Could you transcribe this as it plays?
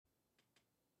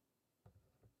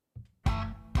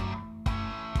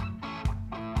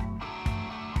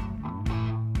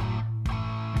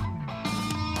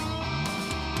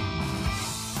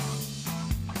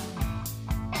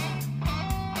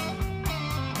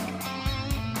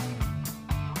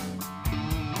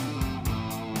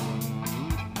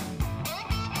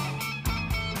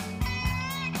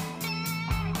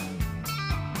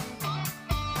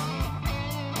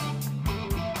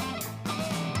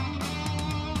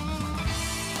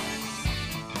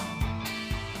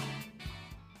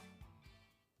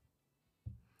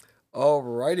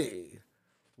Alrighty,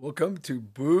 welcome to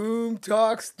Boom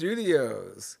Talk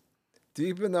Studios,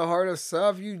 deep in the heart of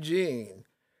South Eugene,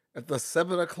 at the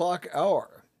 7 o'clock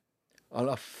hour on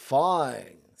a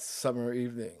fine summer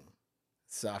evening.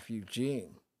 South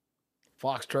Eugene,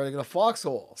 Foxtrotting in a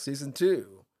Foxhole, Season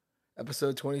 2,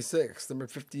 Episode 26, number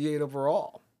 58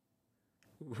 overall.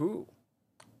 Woohoo!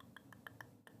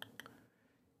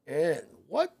 And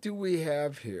what do we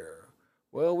have here?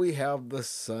 Well, we have the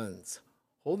Suns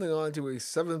holding on to a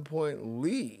 7-point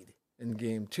lead in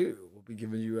Game 2. We'll be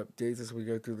giving you updates as we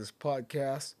go through this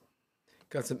podcast.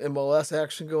 Got some MLS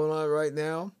action going on right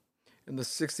now. In the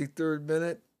 63rd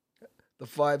minute, the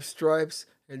Five Stripes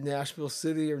and Nashville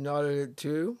City are knotted at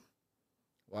 2.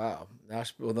 Wow,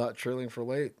 Nashville not trailing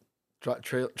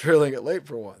trailing it late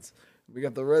for once. We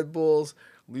got the Red Bulls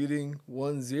leading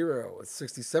 1-0 at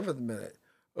 67th minute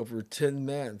over 10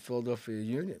 men Philadelphia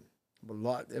Union. A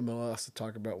lot of MLS to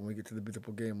talk about when we get to the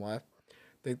beautiful game live.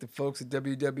 Thank the folks at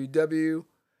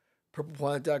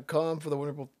www.purpleplanet.com for the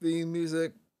wonderful theme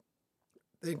music.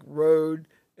 Thank Rode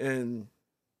and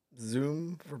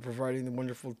Zoom for providing the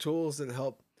wonderful tools that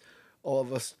help all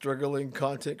of us struggling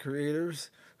content creators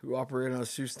who operate on a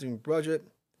shoestring budget.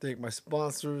 Thank my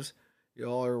sponsors.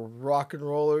 Y'all are rock and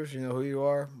rollers. You know who you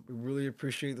are. We really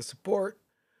appreciate the support.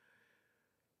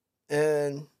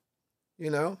 And,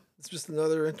 it's just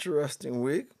another interesting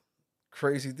week.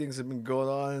 Crazy things have been going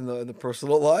on in the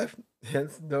personal life.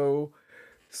 Hence, no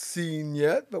scene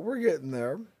yet, but we're getting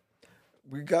there.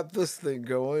 We got this thing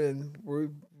going, and we're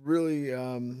really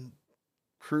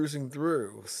cruising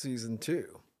through Season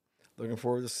 2. Looking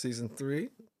forward to Season 3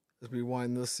 as we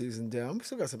wind this season down. We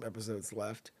still got some episodes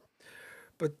left.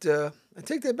 But I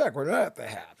take that back. We're not at the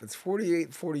half. It's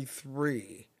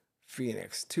 48-43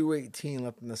 Phoenix. 2:18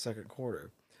 left in the second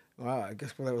quarter. Wow, I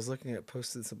guess what I was looking at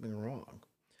posted something wrong.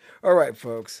 All right,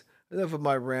 folks. Enough of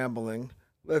my rambling.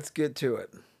 Let's get to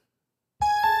it.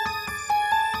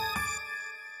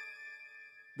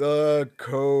 The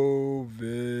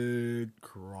COVID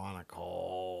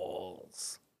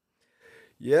Chronicles.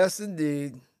 Yes,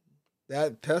 indeed.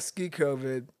 That pesky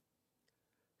COVID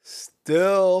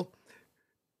still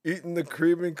eating the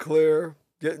cream and clear,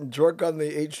 getting drunk on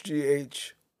the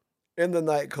HGH, in the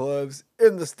nightclubs,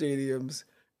 in the stadiums,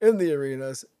 in the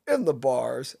arenas, in the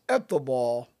bars, at the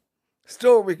mall,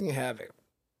 still wreaking havoc.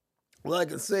 Well, I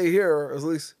can say here, at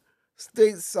least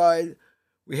stateside,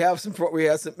 we had some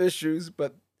issues,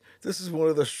 but this is one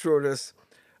of the shortest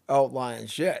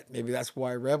outlines yet. Maybe that's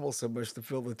why I ramble so much to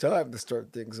fill the time to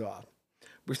start things off.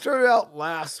 We started out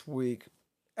last week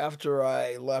after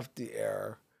I left the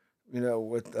air,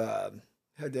 with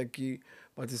Hideki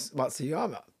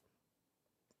Matsuyama.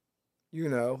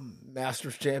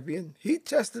 Masters champion. He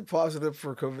tested positive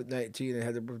for COVID-19 and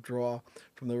had to withdraw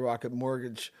from the Rocket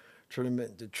Mortgage tournament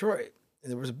in Detroit. And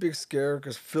there was a big scare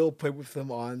because Phil played with them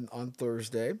on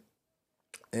Thursday.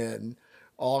 And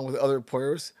along with other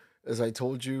players, as I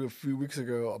told you a few weeks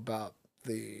ago about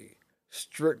the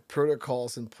strict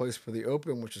protocols in place for the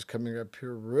Open, which is coming up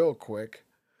here real quick.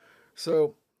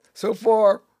 So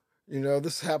far,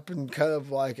 this happened kind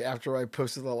of like after I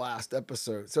posted the last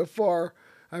episode. So far,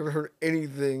 I haven't heard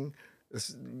anything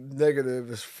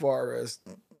negative as far as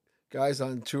guys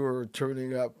on tour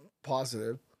turning up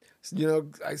positive.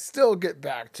 I still get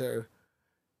back to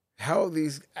how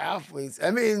these athletes,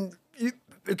 you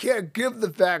can't give the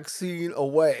vaccine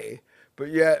away,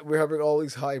 but yet we're having all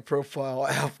these high-profile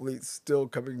athletes still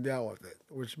coming down with it,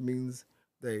 which means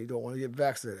they don't want to get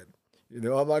vaccinated.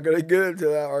 I'm not going to get into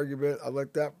that argument. I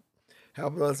let that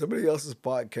happen on somebody else's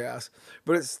podcast,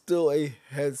 but it's still a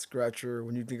head-scratcher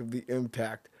when you think of the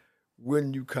impact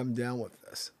when you come down with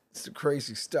this. It's the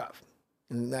crazy stuff.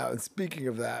 And speaking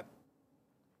of that,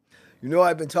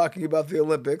 I've been talking about the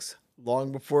Olympics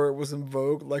long before it was in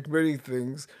vogue, like many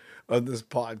things on this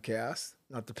podcast.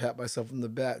 Not to pat myself on the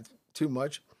back too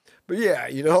much. But yeah,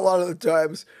 a lot of the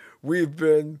times we've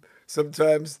been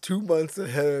sometimes 2 months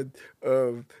ahead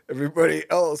of everybody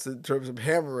else in terms of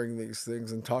hammering these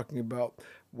things and talking about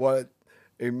what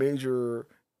a major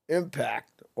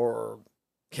impact or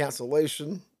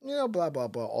cancellation, blah, blah,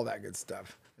 blah, all that good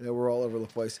stuff. We're all over the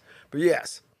place. But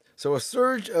yes, so a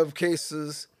surge of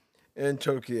cases in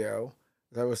Tokyo.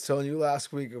 As I was telling you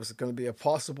last week, it was going to be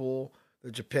possible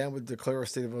that Japan would declare a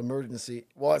state of emergency.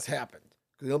 Well, it's happened.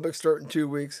 The Olympics start in 2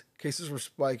 weeks. Cases were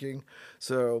spiking.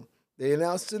 So they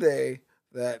announced today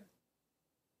that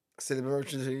a state of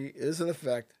emergency is in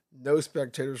effect. No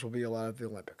spectators will be allowed at the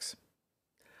Olympics.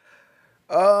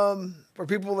 For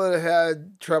people that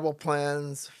had travel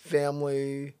plans,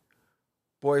 family,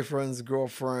 boyfriends,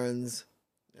 girlfriends,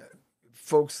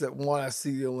 folks that want to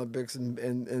see the Olympics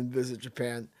and visit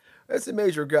Japan, It's a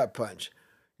major gut punch.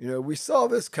 We saw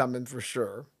this coming for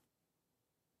sure.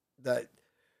 That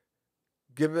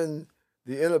given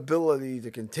the inability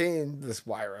to contain this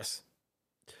virus,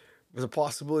 there's a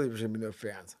possibility there's going to be no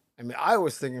fans. I mean, I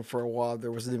was thinking for a while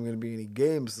there wasn't even going to be any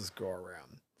games this go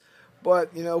around.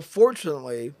 But,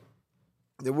 fortunately,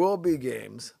 there will be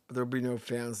games, but there'll be no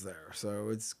fans there. So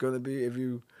it's going to be, if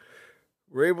you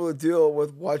were able to deal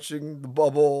with watching the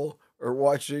bubble or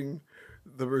watching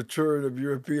the return of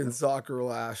European soccer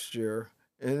last year,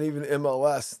 and even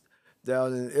MLS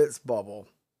down in its bubble,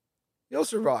 you'll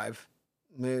survive.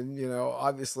 I mean,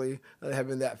 obviously,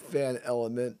 having that fan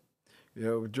element,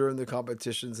 during the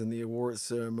competitions and the award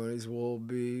ceremonies will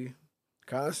be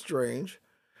kind of strange,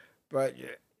 but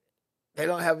they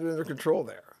don't have it under control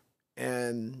there.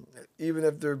 And even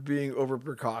if they're being over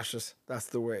precautious, that's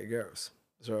the way it goes.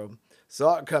 So,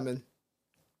 saw it coming.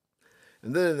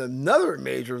 And then another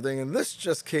major thing, and this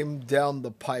just came down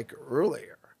the pike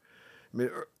earlier. I mean,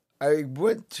 I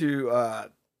went to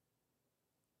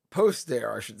post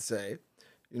there, I should say,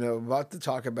 about to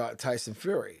talk about Tyson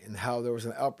Fury and how there was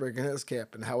an outbreak in his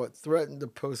camp and how it threatened to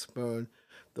postpone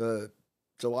the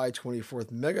July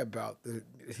 24th mega bout that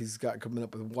he's got coming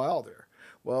up with Wilder.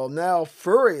 Well, now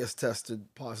Fury is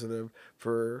tested positive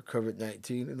for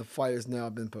COVID-19 and the fight has now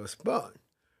been postponed.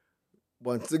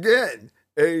 Once again,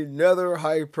 another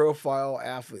high-profile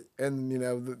athlete. And,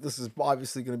 this is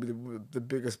obviously going to be the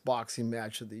biggest boxing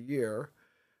match of the year,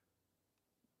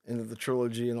 into the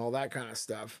trilogy and all that kind of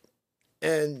stuff.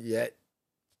 And yet,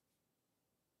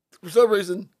 for some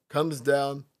reason, comes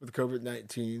down with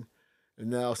COVID-19, and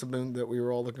now something that we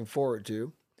were all looking forward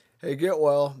to. Hey, get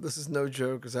well. This is no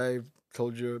joke, as I've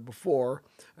told you before,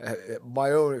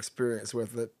 my own experience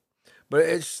with it. But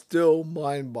it's still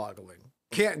mind-boggling.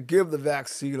 Can't give the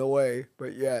vaccine away,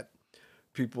 but yet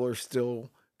people are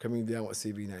still coming down with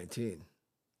CV-19.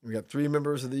 We got 3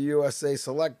 members of the USA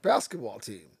Select basketball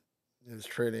team is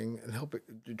training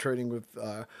with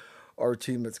our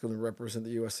team that's going to represent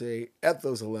the USA at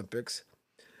those Olympics.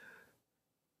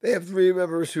 They have 3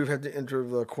 members who've had to enter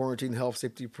the quarantine health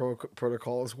safety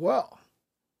protocol as well.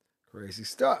 Crazy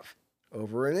stuff.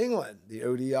 Over in England, the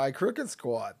ODI cricket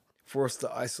squad forced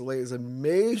to isolate as a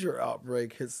major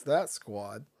outbreak hits that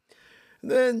squad.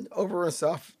 And then over in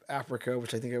South Africa,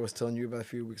 which I think I was telling you about a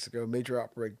few weeks ago, major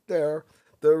outbreak there.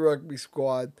 The rugby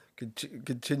squad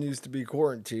continues to be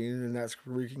quarantined, and that's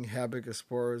wreaking havoc as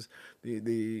far as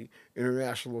the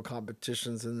international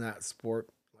competitions in that sport,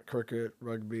 like cricket,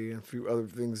 rugby, and a few other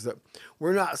things that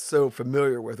we're not so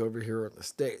familiar with over here in the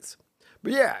States.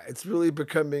 But yeah, it's really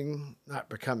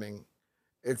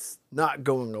it's not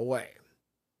going away.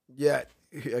 Yet,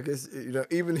 I guess,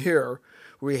 even here,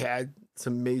 we had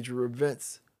some major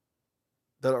events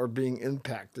that are being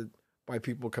impacted by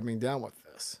people coming down with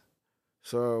this.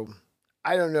 So,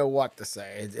 I don't know what to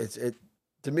say.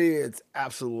 To me, it's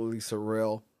absolutely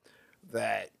surreal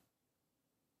that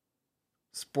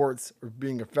sports are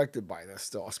being affected by this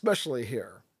still, especially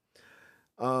here.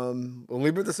 We'll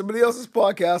leave it to somebody else's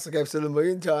podcast, like I've said a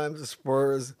million times, as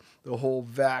far as the whole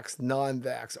vax,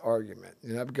 non-vax argument.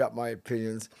 I've got my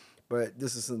opinions, but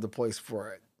this isn't the place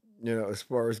for it. As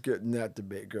far as getting that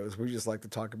debate goes, we just like to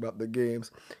talk about the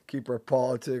games, keep our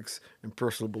politics and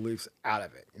personal beliefs out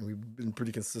of it. And we've been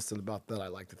pretty consistent about that, I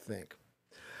like to think.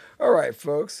 All right,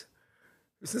 folks.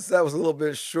 Since that was a little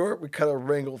bit short, we kind of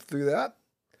wrangled through that.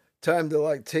 Time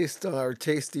to taste on our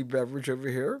tasty beverage over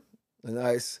here. A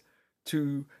nice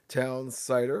 2-town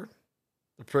cider,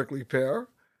 the prickly pear.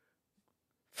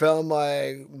 Found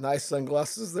my nice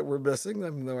sunglasses that were missing,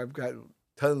 even though I've got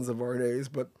tons of RNAs,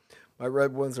 but my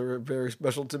red ones are very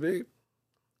special to me.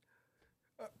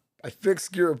 My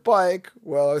fixed gear bike,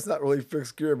 well, it's not really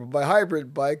fixed gear, but my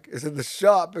hybrid bike is in the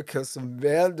shop because some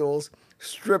vandals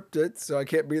stripped it, so I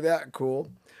can't be that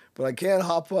cool. But I can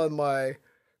hop on my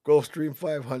Gulfstream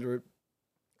 500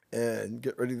 and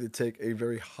get ready to take a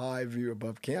very high view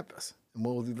above campus. And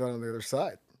we'll do that on the other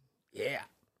side. Yeah.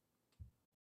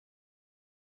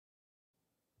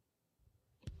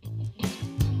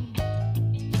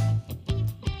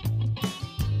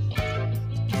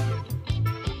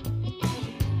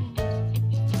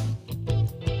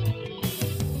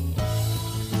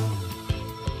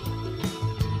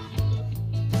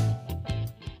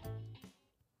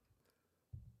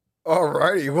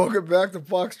 Alrighty, welcome back to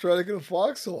Foxtrotting in the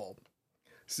Foxhole,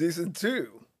 Season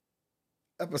 2,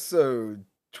 Episode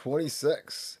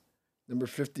 26, number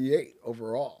 58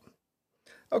 overall.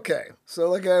 Okay, so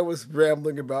like I was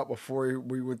rambling about before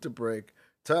we went to break,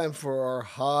 time for our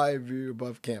high view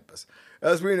above campus.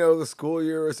 As we know, the school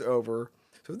year is over,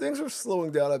 so things are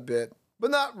slowing down a bit,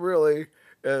 but not really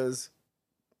as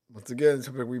Once again,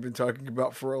 something we've been talking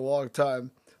about for a long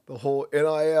time. The whole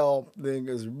NIL thing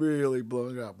is really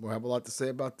blowing up. We'll have a lot to say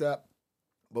about that.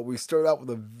 But we start out with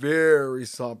a very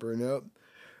somber note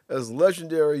as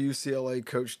legendary UCLA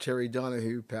coach Terry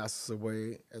Donahue passes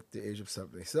away at the age of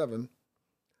 77.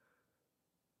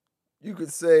 You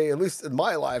could say, at least in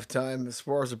my lifetime, as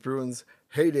far as the Bruins'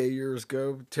 heyday years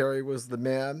go, Terry was the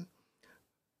man.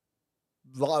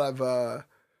 A lot of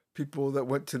people that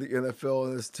went to the NFL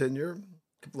in his tenure,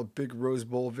 a couple of big Rose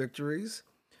Bowl victories.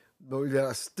 Though he had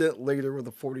a stint later with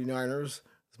the 49ers,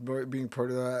 being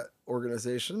part of that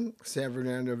organization. San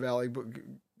Fernando Valley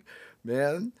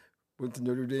man, went to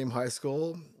Notre Dame High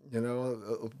School,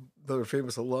 another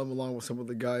famous alum along with some of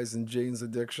the guys in Jane's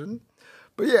Addiction.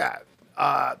 But yeah,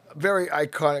 very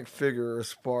iconic figure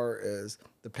as far as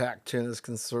the Pac-10 is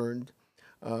concerned.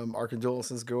 Our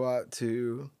condolences go out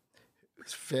to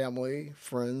his family,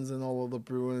 friends, and all of the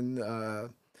Bruin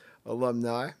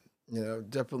alumni.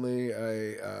 Definitely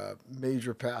a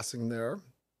major passing there.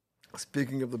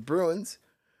 Speaking of the Bruins,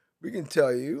 we can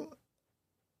tell you,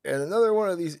 and another one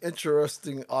of these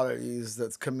interesting oddities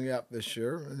that's coming out this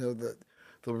year. I know that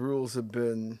the rules have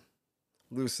been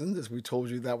loosened, as we told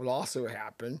you that would also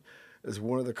happen, as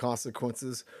one of the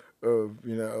consequences of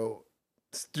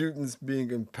students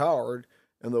being empowered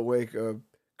in the wake of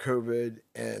COVID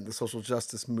and the social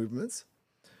justice movements.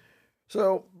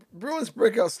 So, Bruins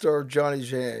breakout star Johnny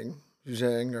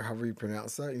Zhang, or however you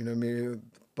pronounce that, me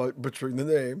butchering the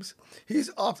names, he's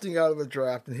opting out of the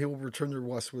draft and he will return to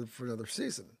Westwood for another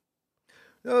season.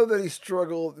 Know that he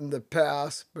struggled in the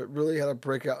past, but really had a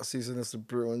breakout season as the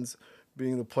Bruins,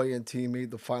 being the play-in team, made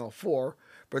the Final Four.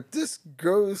 But this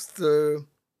goes to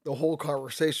the whole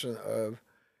conversation of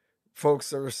folks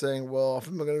that are saying, well, if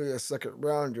I'm going to be a second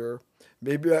rounder,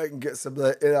 maybe I can get some of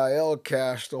that NIL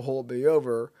cash to hold me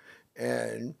over,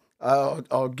 and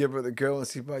I'll give it a go and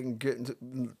see if I can get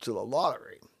into the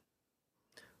lottery.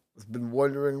 I've been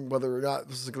wondering whether or not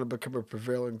this is going to become a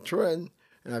prevailing trend,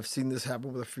 and I've seen this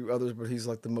happen with a few others, but he's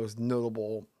like the most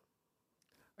notable.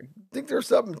 I think there's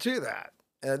something to that,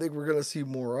 and I think we're going to see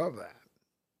more of that.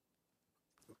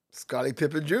 Scottie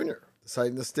Pippen Jr.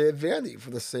 deciding to stay at Vandy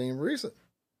for the same reason.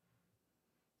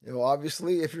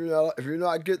 Obviously, if you're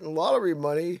not getting lottery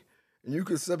money, and you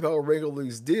can somehow wrangle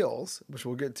these deals, which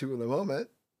we'll get to in a moment.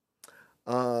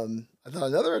 I thought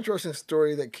another interesting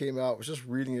story that came out, I was just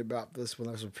reading about this when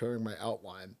I was preparing my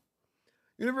outline.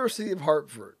 University of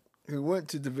Hartford, who went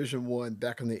to Division I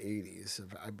back in the 80s,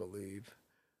 I believe.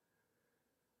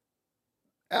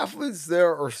 Athletes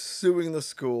there are suing the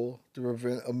school to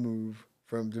prevent a move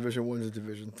from Division I to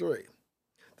Division III.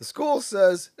 The school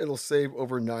says it'll save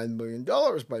over $9 million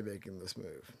by making this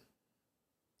move.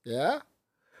 Yeah?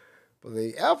 But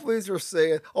the athletes are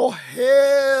saying, oh,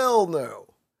 hell no.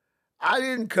 I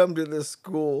didn't come to this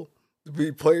school to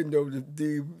be playing no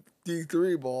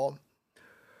D3 ball.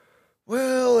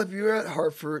 Well, if you're at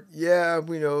Hartford, yeah,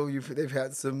 we know they've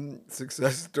had some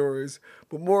success stories,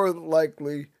 but more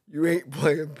likely you ain't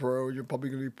playing pro. You're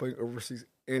probably going to be playing overseas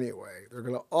anyway. They're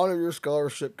going to honor your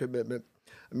scholarship commitment.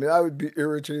 I mean, I would be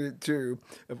irritated too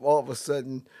if all of a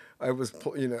sudden I was,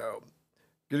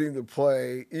 getting to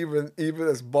play even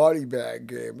as body bag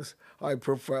games, high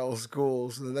profile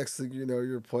schools, and the next thing you know,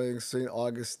 you're playing St.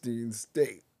 Augustine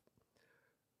State.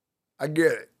 I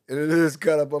get it, and it is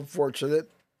kind of unfortunate,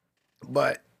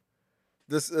 but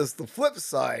this is the flip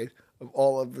side of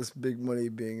all of this big money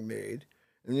being made.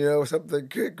 And something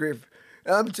good grief.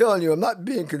 And I'm telling you, I'm not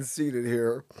being conceited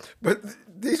here, but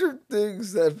these are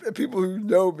things that people who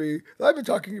know me, I've been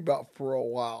talking about for a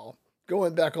while.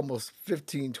 Going back almost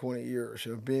 15, 20 years,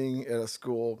 being at a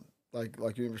school like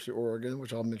University of Oregon,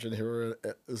 which I'll mention here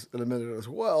in a minute as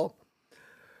well,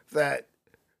 that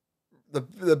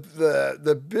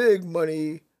the big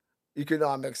money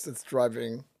economics that's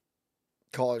driving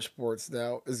college sports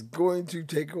now is going to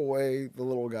take away the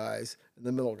little guys and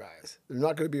the middle guys. They're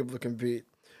not going to be able to compete.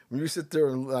 When you sit there,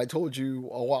 and I told you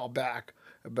a while back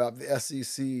about the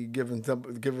SEC giving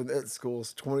its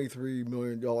schools $23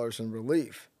 million in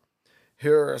relief.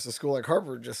 Here, as a school like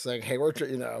Harvard, just saying, "Hey,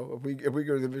 if we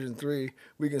go to Division III,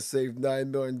 we can save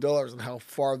 $9 million," and how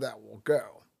far that will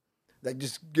go. That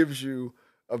just gives you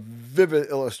a vivid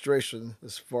illustration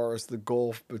as far as the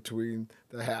gulf between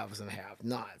the haves and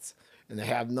have-nots. And the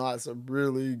have-nots are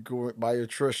really going by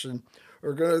attrition,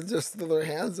 are going to just throw their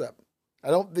hands up. I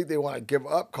don't think they want to give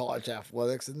up college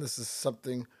athletics, and this is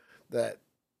something that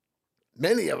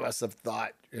many of us have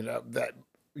thought, that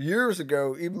years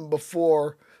ago, even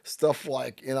before stuff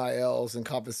like NILs and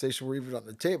compensation were even on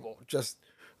the table. Just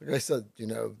like I said,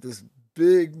 this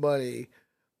big money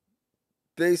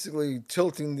basically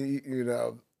tilting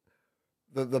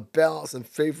the balance in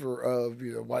favor of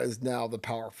what is now the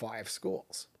Power Five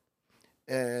schools.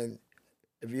 And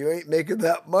if you ain't making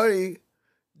that money,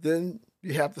 then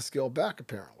you have to scale back.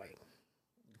 Apparently,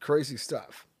 crazy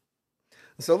stuff.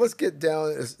 So let's get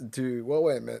down to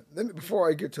wait a minute. Before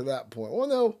I get to that point, well,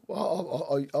 no,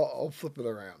 I'll flip it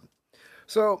around.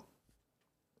 So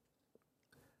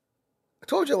I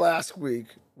told you last week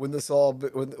when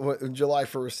when July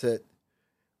 1st hit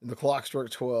and the clock struck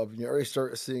 12, and you already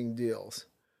started seeing deals,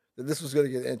 that this was going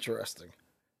to get interesting.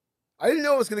 I didn't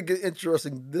know it was going to get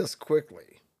interesting this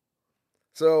quickly.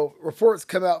 So reports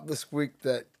come out this week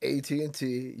that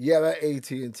AT&T, that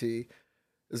AT&T,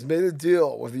 has made a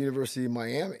deal with the University of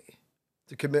Miami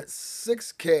to commit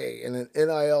 $6K in an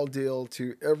NIL deal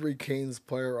to every Canes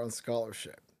player on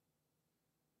scholarship.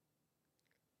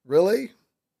 Really?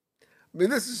 I mean,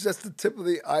 this is just the tip of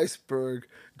the iceberg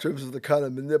in terms of the kind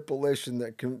of manipulation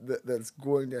that's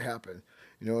going to happen.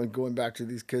 And going back to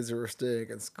these kids who are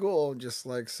staying at school, just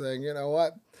like saying, you know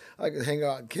what, I can hang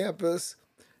out on campus,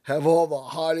 have all the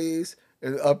hotties,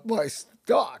 and up my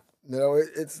stock.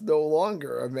 It's no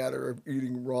longer a matter of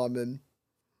eating ramen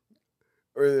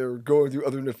or going through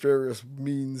other nefarious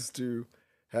means to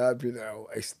have,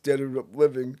 a standard of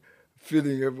living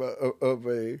fitting of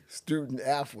a student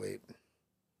athlete.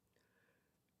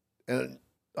 And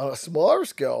on a smaller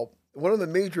scale, one of the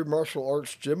major martial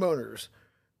arts gym owners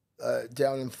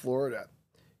down in Florida,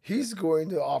 he's going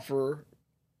to offer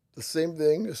the same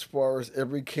thing as far as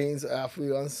every Canes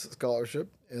athlete on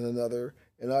scholarship and another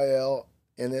NIL,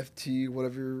 NFT,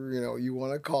 whatever you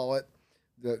want to call it.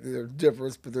 They're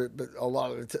different, but a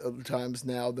lot of the times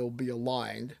now they'll be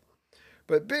aligned.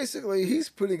 But basically, he's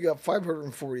putting up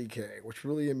 $540K, which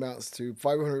really amounts to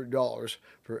 $500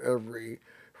 for every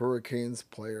Hurricanes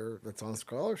player that's on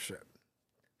scholarship.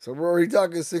 So we're already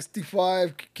talking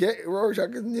 $65K. We're already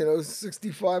talking,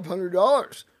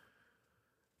 $6,500,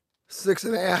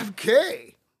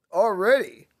 $6.5K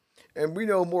already, and we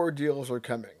know more deals are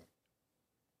coming.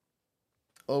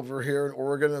 Over here in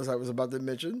Oregon, as I was about to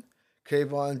mention,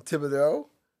 Kayvon Thibodeau,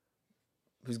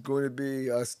 who's going to be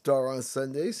a star on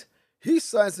Sundays, he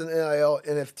signs an NIL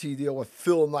NFT deal with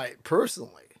Phil Knight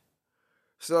personally.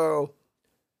 So,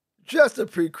 just a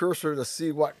precursor to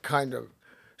see what kind of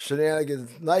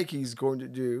shenanigans Nike's going to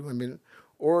do. I mean,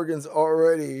 Oregon's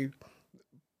already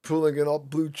pulling in all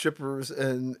blue chippers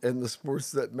and the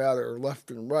sports that matter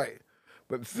left and right.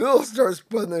 But Phil starts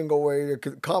finding a way to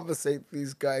compensate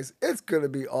these guys. It's going to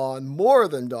be on more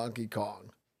than Donkey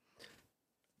Kong.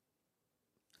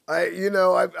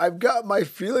 I've got my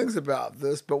feelings about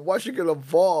this, but watching it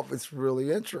evolve, it's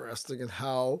really interesting, and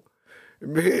how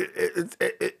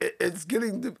it's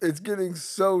getting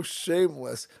so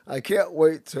shameless. I can't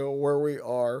wait till where we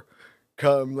are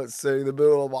come, let's say, the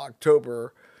middle of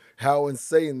October, how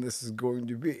insane this is going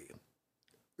to be.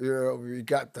 We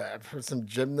got that for some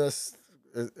gymnasts.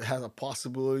 It has a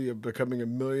possibility of becoming a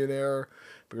millionaire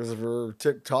because of her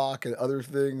TikTok and other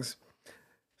things.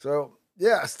 So,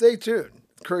 yeah, stay tuned.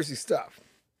 It's crazy stuff.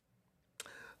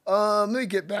 Let me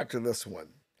get back to this one.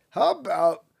 How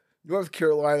about North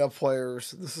Carolina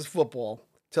players, this is football,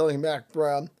 telling Mac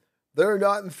Brown they're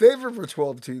not in favor of a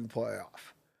 12-team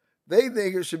playoff. They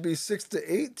think it should be 6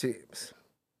 to 8 teams.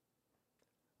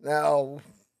 Now,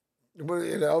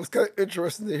 it's kind of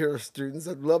interesting to hear students.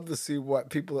 I'd love to see what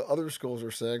people at other schools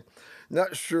are saying.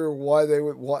 Not sure why they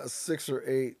would want 6 or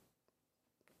 8,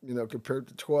 compared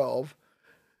to 12.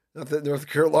 Not that North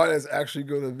Carolina is actually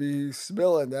going to be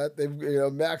smelling that. They've,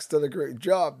 Mac's done a great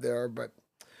job there, but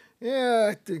yeah,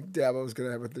 I think Dabo's going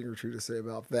to have a thing or two to say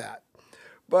about that.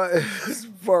 But as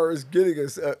far as getting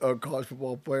a college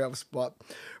football playoff spot,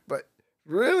 but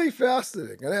really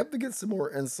fascinating. And I have to get some more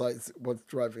insights what's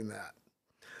driving that.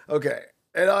 Okay,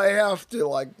 and I have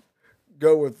to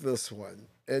go with this one.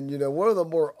 And one of the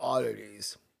more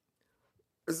oddities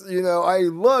is, I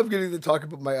love getting to talk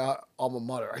about my alma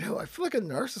mater. I know I feel like a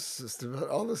narcissist about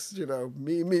all this,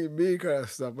 me kind of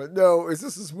stuff. But no,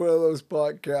 this is one of those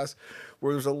podcasts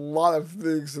where there's a lot of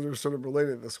things that are sort of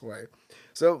related this way.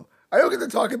 So I don't get to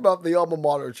talk about the alma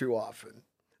mater too often.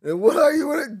 And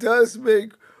when it does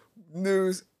make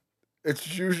news,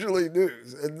 it's usually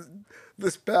news. And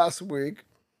this past week,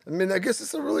 I guess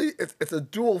it's a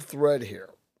dual thread here.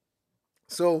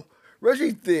 So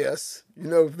Reggie Theus,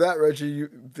 that Reggie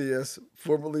Theus,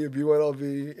 formerly of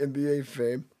UNLV NBA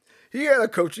fame, he had a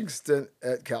coaching stint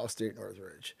at Cal State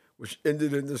Northridge, which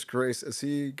ended in disgrace as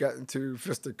he got into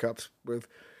fisticuffs with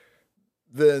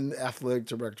then athletic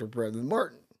director Brandon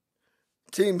Martin.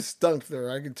 Team stunk there,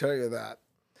 I can tell you that.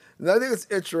 And I think it's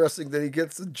interesting that he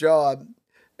gets a job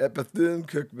at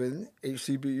Bethune-Cookman,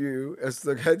 HCBU, as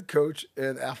the head coach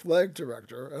and athletic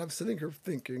director. And I'm sitting here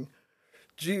thinking,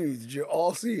 geez, did you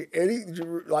all see any, did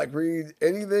you like read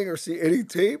anything or see any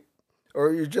tape? Or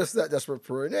are you just that desperate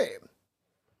for a name?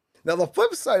 Now, the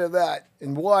flip side of that,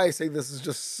 and why I say this is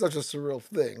just such a surreal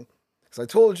thing, because I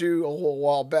told you a little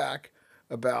while back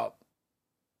about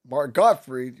Mark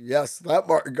Gottfried, yes, that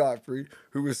Mark Gottfried,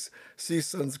 who is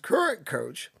CSUN's current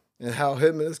coach, and how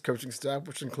him and his coaching staff,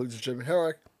 which includes Jim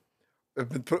Herrick, have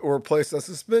been put or placed on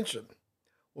suspension.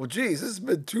 Well, geez, this has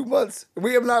been 2 months, and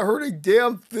we have not heard a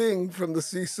damn thing from the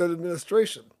CSUN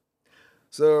administration.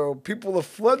 So people have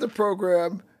fled the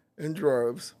program in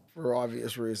droves for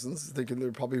obvious reasons, thinking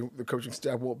they're probably the coaching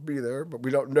staff won't be there, but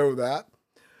we don't know that.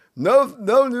 No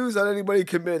news on anybody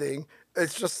committing.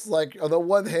 It's just like, on the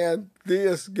one hand,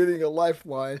 Theus getting a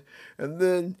lifeline, and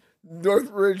then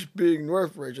Northridge being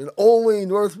Northridge. And only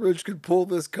Northridge could pull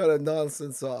this kind of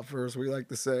nonsense off, or as we like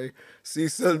to say,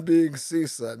 CSUN being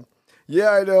CSUN.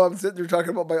 Yeah, I know I'm sitting there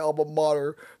talking about my alma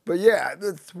mater, but yeah,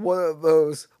 it's one of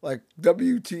those, like,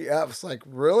 WTFs. Like,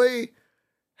 really?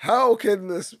 How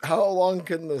long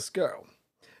can this go?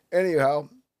 Anyhow,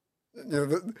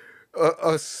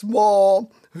 a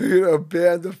small,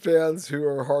 band of fans who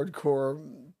are hardcore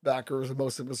backers,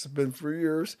 most of us have been for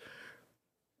years.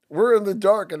 We're in the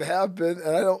dark and have been,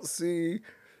 and I don't see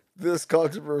this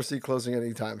controversy closing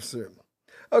anytime soon.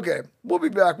 Okay, we'll be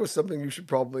back with something you should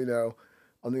probably know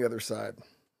on the other side.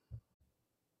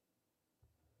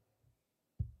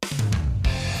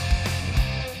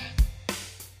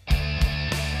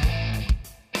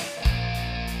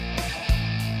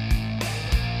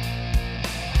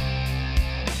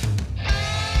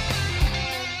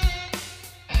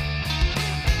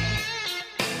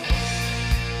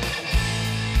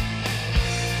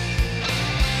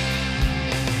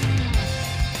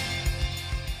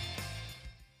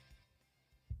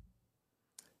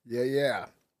 Yeah.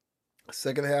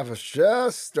 Second half has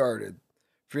just started.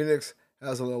 Phoenix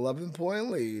has an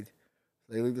 11-point lead.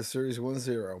 They lead the series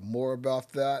 1-0. More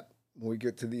about that when we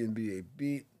get to the NBA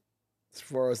beat. As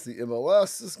far as the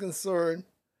MLS is concerned,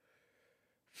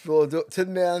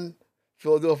 10-man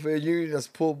Philadelphia Union has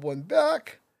pulled one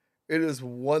back. It is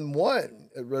 1-1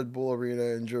 at Red Bull Arena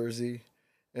in Jersey.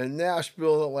 And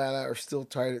Nashville and Atlanta are still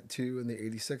tied at 2 in the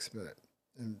 86th minute.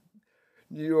 And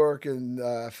New York and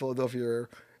Philadelphia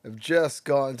have just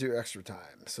gone to extra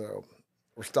time,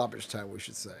 or stoppage time, we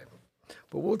should say.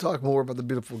 But we'll talk more about the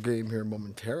beautiful game here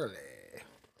momentarily.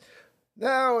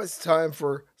 Now it's time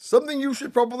for something you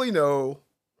should probably know,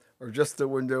 or just a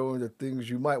window into things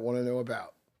you might want to know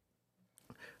about.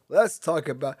 Let's talk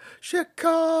about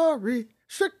Sha'Carri.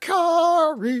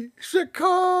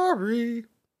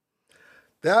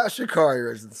 That Sha'Carri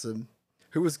Richardson,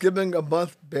 who was given a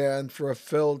month ban for a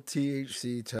failed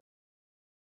THC test.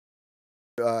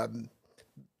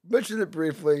 Mentioned it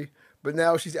briefly, but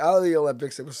now she's out of the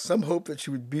Olympics. There was some hope that she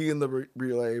would be in the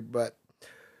relay, but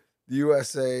the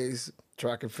USA's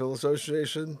Track and Field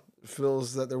Association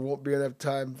feels that there won't be enough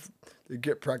time to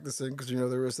get practicing because,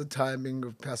 there is the timing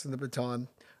of passing the baton.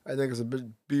 I think it's a bit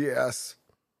BS.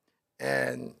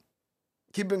 And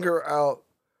keeping her out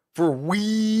for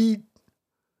weed.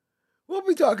 We'll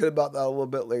be talking about that a little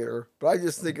bit later, but I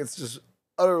just think it's just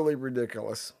utterly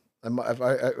ridiculous.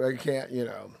 I can't,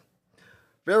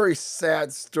 Very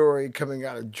sad story coming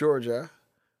out of Georgia.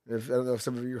 I don't know if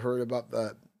some of you heard about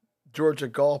the Georgia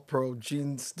golf pro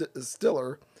Gene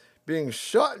Stiller being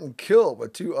shot and killed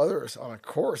with 2 others on a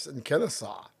course in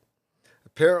Kennesaw.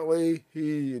 Apparently,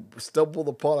 he stumbled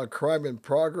upon a crime in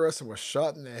progress and was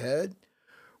shot in the head.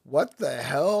 What the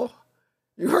hell?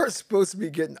 You aren't supposed to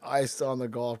be getting iced on the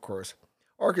golf course.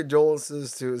 Our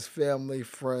condolences to his family,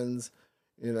 friends.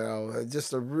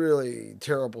 Just a really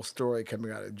terrible story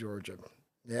coming out of Georgia.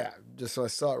 Yeah, just I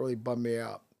saw it really bummed me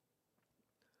out.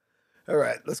 All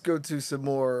right, let's go to some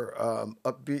more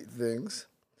upbeat things.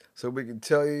 So we can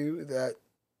tell you that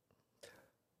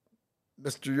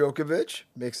Mr. Djokovic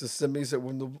makes the semis at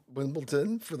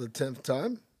Wimbledon for the 10th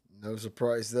time. No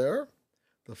surprise there.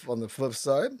 On the flip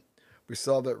side, we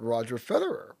saw that Roger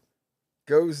Federer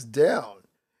goes down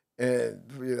in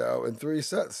 3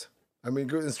 sets.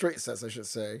 In straight sets, I should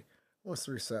say. Well,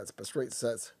 3 sets, but straight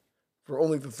sets for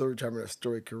only the 3rd time in his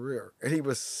storied career. And he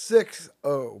was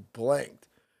 6-0 blanked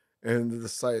in the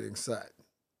deciding set.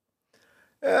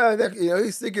 And,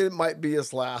 he's thinking it might be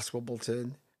his last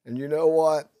Wimbledon. And you know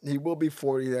what? He will be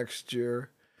 40 next year.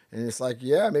 And it's like,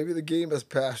 yeah, maybe the game has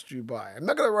passed you by. I'm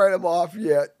not going to write him off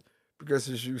yet because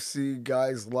as you see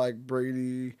guys like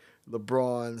Brady,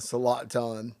 LeBron,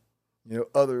 Zlatan,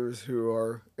 others who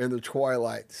are in the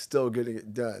twilight still getting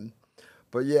it done.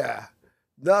 But yeah,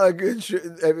 Not a good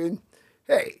I mean,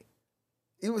 hey,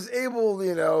 he was able,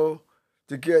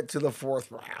 to get to the fourth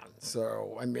round.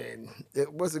 So, I mean,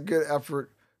 it was a good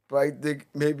effort, but I think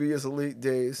maybe his elite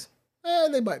days,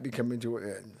 they might be coming to an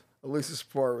end. At least as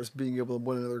far as being able to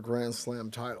win another Grand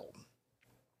Slam title.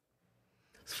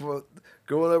 So,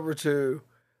 going over to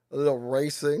a little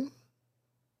racing,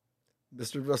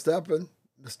 Mr. Verstappen,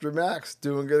 Mr. Max,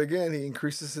 doing good again. He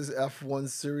increases his F1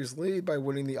 Series lead by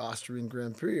winning the Austrian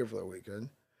Grand Prix over the weekend,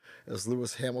 as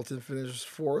Lewis Hamilton finishes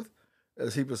fourth,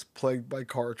 as he was plagued by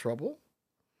car trouble.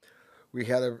 We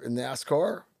had a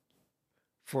NASCAR,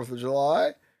 4th of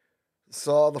July.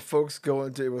 Saw the folks go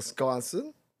into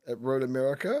Wisconsin at Road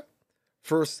America.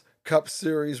 First Cup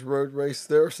Series road race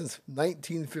there since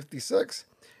 1956.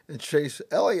 And Chase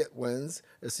Elliott wins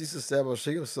as he's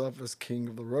establishing himself as king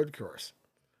of the road course.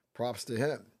 Props to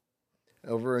him.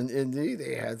 Over in Indy,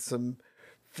 they had some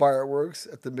fireworks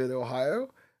at the Mid-Ohio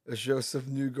as Joseph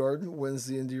Newgarden wins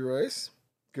the Indy race.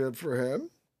 Good for him.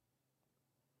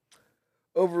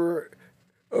 Over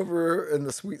in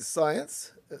the Sweet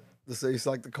Science, this they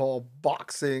like to call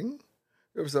boxing,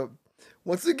 there was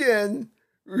once again,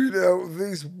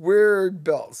 these weird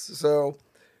belts. So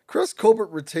Chris Colbert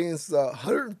retains the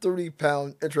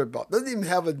 130-pound interim belt. Doesn't even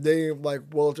have a name like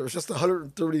welter. It's just a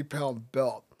 130-pound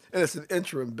belt, and it's an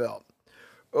interim belt.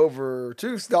 Over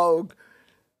to Stog.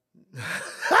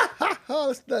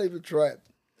 Let's not even try it.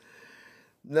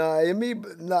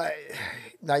 Nyambar.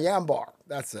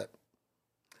 That's it.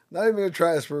 Not even going to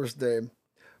try his first name.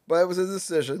 But it was a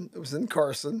decision. It was in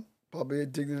Carson, probably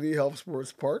at Dignity Health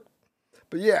Sports Park.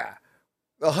 But yeah,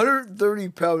 a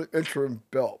 130-pound interim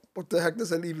belt. What the heck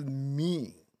does that even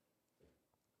mean?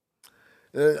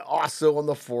 And also on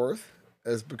the 4th,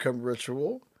 has become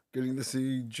ritual, getting to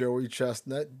see Joey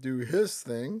Chestnut do his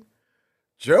thing.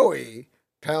 Joey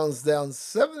pounds down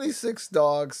 76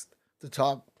 dogs to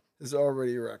top his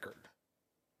already record.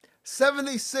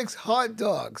 76 hot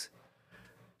dogs.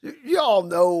 Y'all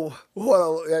know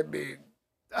what I mean.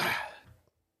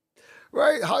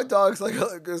 Right? Hot dogs,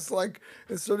 it's like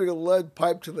inserting a lead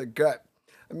pipe to the gut.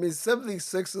 I mean,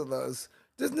 76 of those.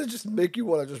 Doesn't it just make you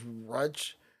want to just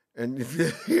retch? And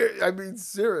I mean,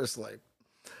 seriously.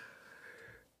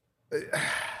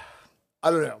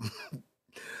 I don't know.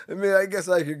 I mean, I guess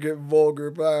I could get vulgar,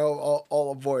 but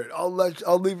I'll avoid it.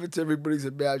 I'll leave it to everybody's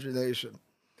imagination.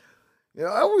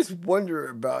 I always wonder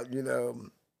about,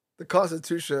 the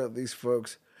constitution of these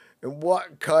folks and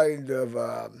what kind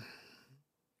of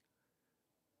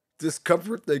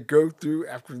discomfort they go through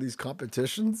after these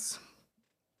competitions.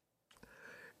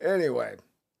 Anyway,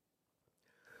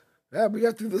 we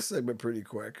got through this segment pretty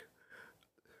quick.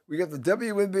 We got the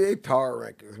WNBA Power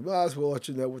Rankings. We might as well let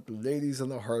you know what the ladies on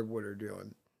the hardwood are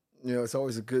doing. It's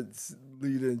always a good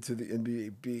lead into the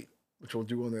NBA beat, which we'll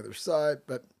do on the other side.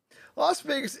 But Las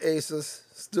Vegas Aces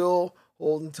still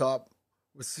holding top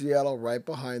with Seattle right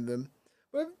behind them.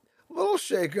 But a little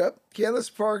shakeup. Candace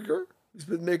Parker, who's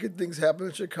been making things happen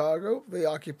in Chicago, they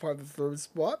occupy the 3rd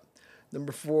spot.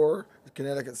 Number 4, the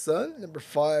Connecticut Sun. Number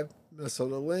 5,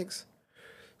 Minnesota Lynx.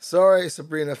 Sorry,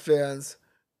 Sabrina fans.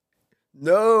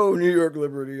 No New York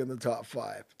Liberty in the top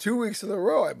 5. 2 weeks in a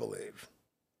row, I believe.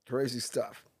 Crazy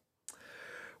stuff.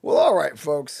 Well, all right,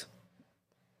 folks.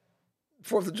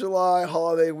 4th of July,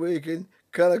 holiday weekend.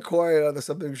 Kind of quiet on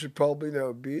something we should probably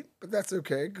know beat, but that's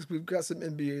okay because we've got some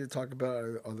NBA to talk about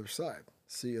on the other side.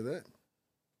 See you then.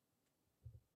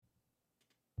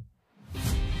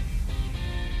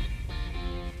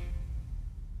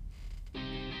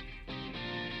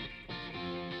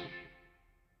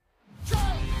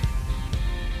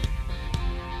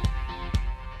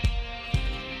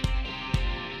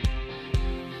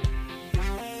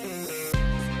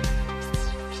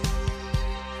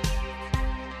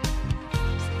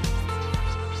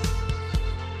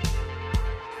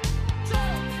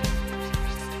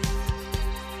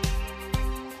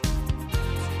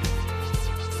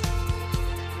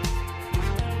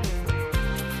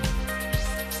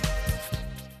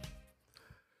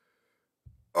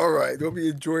 All right, don't be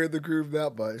enjoying the groove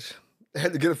that much. I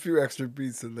had to get a few extra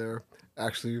beats in there.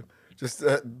 Actually, just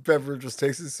that beverage just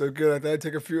tasted so good, I thought I'd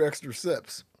take a few extra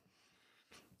sips.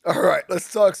 All right,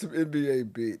 let's talk some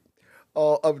NBA beat.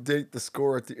 I'll update the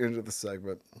score at the end of the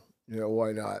segment.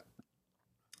 Why not?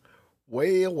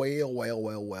 Well.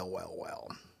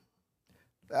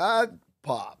 That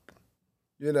pop.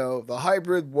 The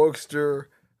hybrid wokester,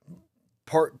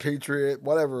 part patriot,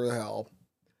 whatever the hell.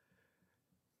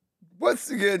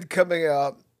 Once again coming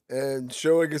out and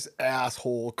showing his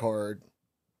asshole card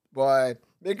by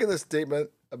making a statement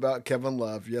about Kevin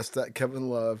Love. Yes, that Kevin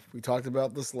Love. We talked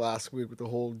about this last week with the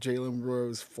whole Jalen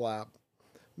Rose flap.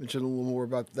 mention a little more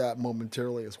about that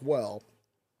momentarily as well.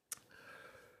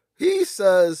 He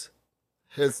says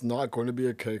it's not going to be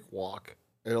a cakewalk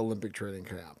at Olympic training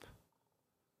camp.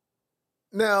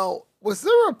 Now, was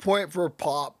there a point for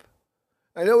Pop?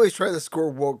 I know he's trying to score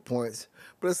woke points,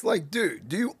 but it's like, dude,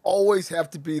 do you always have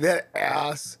to be that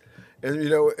ass? And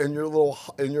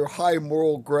in your high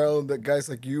moral ground that guys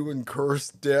like you and Kerr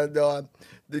stand on,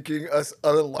 thinking us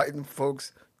unenlightened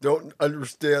folks don't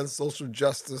understand social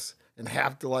justice and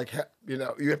have to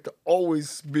you have to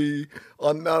always be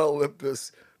on Mount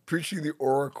Olympus preaching the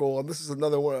oracle, and this is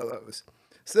another one of those.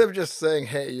 Instead of just saying,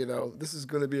 hey, this is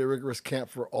going to be a rigorous camp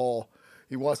for all,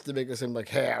 he wants to make it seem like,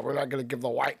 hey, we're not going to give the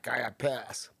white guy a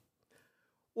pass.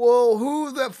 Well,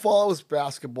 who that follows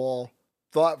basketball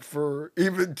thought for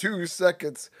even 2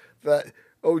 seconds that,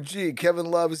 oh, gee,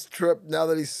 Kevin Love's trip, now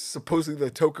that he's supposedly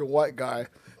the token white guy,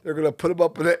 they're going to put him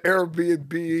up in an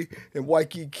Airbnb in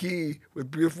Waikiki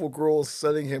with beautiful girls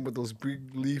setting him with those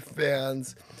big leaf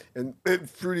fans and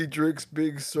fruity drinks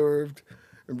being served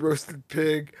and roasted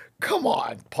pig. Come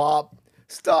on, Pop.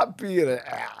 Stop being an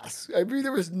ass. I mean,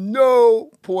 there was no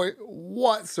point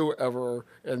whatsoever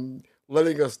in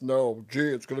letting us know, gee,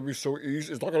 it's going to be so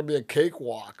easy. It's not going to be a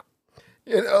cakewalk.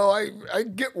 I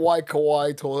get why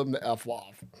Kawhi told him to F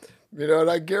off. And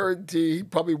I guarantee he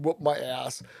probably whooped my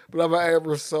ass. But if I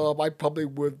ever saw him, I probably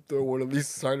would throw one of these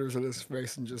ciders in his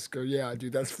face and just go, yeah,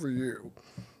 dude, that's for you.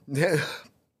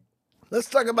 Let's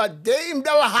talk about Dame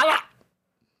Della Holla.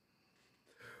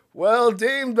 Well,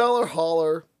 Dame Della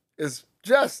Holler is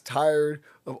just tired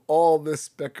of all this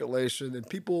speculation and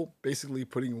people basically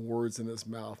putting words in his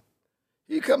mouth.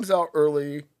 He comes out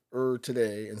earlier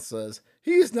today and says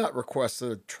he has not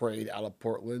requested a trade out of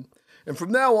Portland. And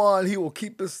from now on, he will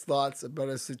keep his thoughts about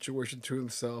his situation to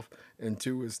himself and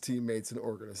to his teammates and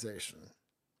organization.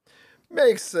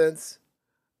 Makes sense.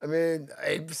 I mean,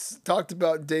 I've talked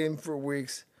about Dame for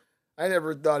weeks. I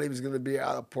never thought he was going to be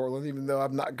out of Portland, even though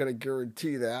I'm not going to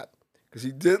guarantee that. Because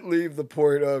he did leave the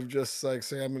point of just like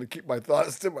saying, I'm going to keep my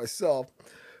thoughts to myself.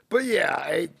 But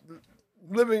yeah,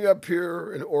 living up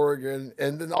here in Oregon,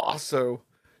 and then also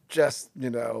just,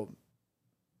 the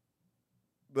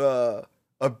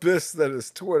abyss that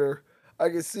is Twitter, I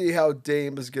can see how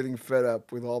Dame is getting fed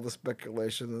up with all the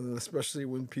speculation, and especially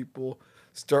when people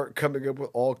start coming up with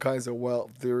all kinds of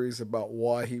wild theories about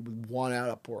why he would want out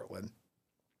of Portland.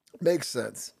 Makes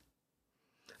sense.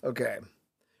 Okay.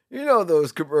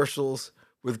 Those commercials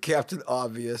with Captain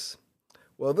Obvious?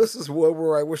 Well, this is one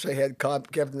where I wish I had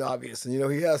Captain Obvious. And,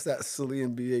 he has that silly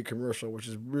NBA commercial, which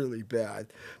is really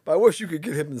bad. But I wish you could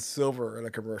get him in silver in a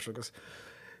commercial, because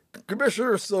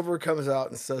Commissioner Silver comes out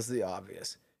and says the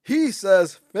obvious. He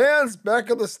says fans back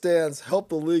in the stands help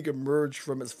the league emerge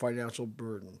from its financial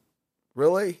burden.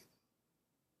 Really?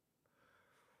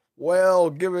 Well,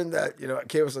 given that, it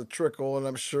gave us a trickle, and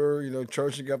I'm sure,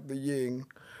 charging up the yin.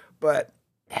 But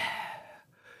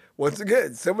once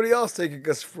again, somebody else taking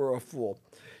us for a fool.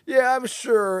 Yeah, I'm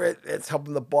sure it's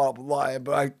helping the bottom line,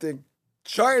 but I think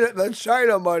the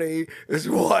China money is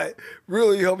what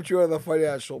really helped you on the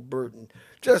financial burden.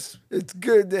 It's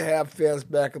good to have fans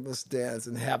back in the stands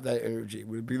and have that energy.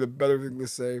 Would be the better thing to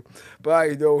say. But I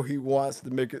know he wants to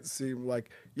make it seem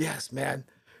like, yes, man,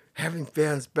 having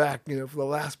fans back, for the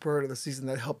last part of the season,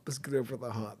 that helped us get over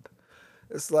the hump.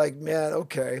 It's like, man,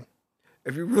 okay.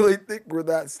 If you really think we're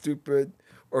that stupid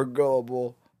or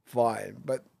gullible, fine.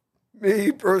 But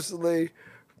me personally,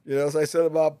 as I said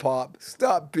about Pop,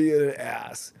 stop being an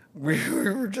ass. We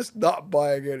were just not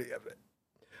buying any of it.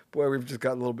 Boy, we've just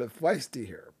got a little bit feisty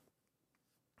here.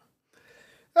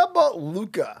 How about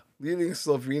Luka leading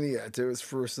Slovenia to his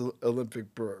first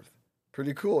Olympic berth?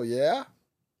 Pretty cool, yeah?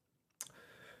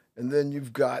 And then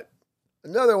you've got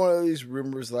another one of these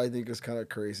rumors that I think is kind of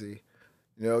crazy.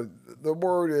 The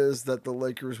word is that the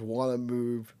Lakers want to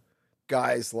move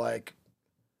guys like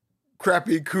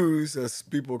Crappy Kuz, as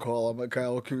people call him, like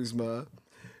Kyle Kuzma,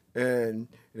 and,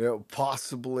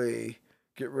 possibly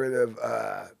get rid of,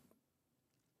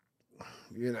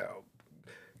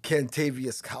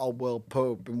 Kentavious Caldwell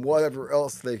Pope and whatever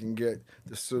else they can get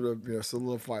to sort of,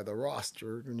 solidify the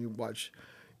roster. And you watch,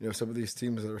 some of these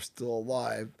teams that are still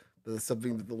alive. That's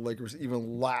something that the Lakers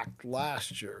even lacked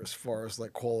last year as far as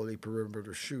like quality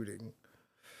perimeter shooting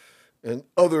and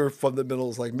other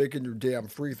fundamentals like making your damn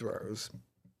free throws.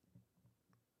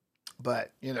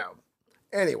 But,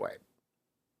 anyway,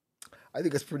 I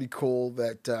think it's pretty cool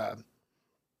that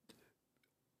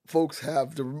folks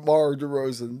have DeMar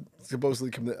DeRozan supposedly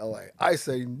come to LA. I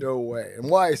say no way. And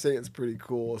why I say it's pretty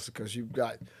cool is because you've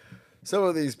got some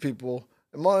of these people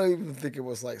I don't even think it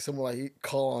was like someone like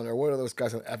Colin or one of those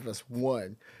guys on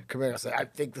FS1 coming out and say, I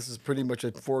think this is pretty much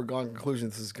a foregone conclusion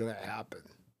this is going to happen.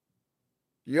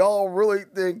 Y'all really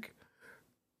think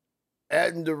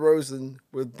adding DeRozan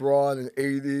with Braun and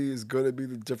AD is going to be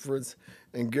the difference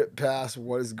and get past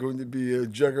what is going to be a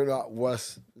juggernaut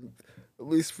West, at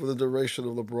least for the duration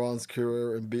of LeBron's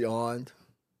career and beyond?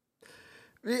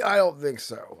 Me, I don't think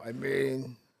so. I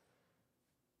mean,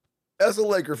 as a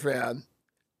Laker fan,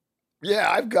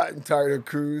 yeah, I've gotten tired of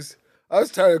Kuz. I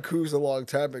was tired of Kuz a long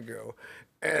time ago.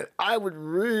 And I would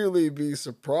really be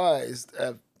surprised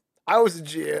if I was a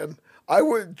GM. I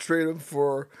wouldn't trade him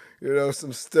for,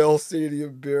 some Stell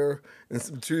Stadium beer and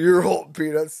some 2-year-old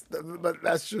peanuts. But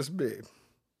that's just me.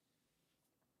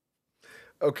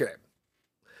 Okay.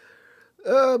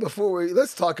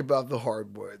 Let's talk about the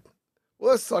hardwood. Well,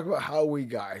 let's talk about how we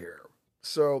got here.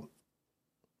 So,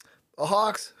 the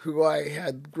Hawks, who I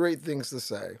had great things to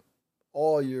say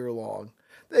all year long,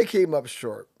 they came up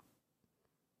short.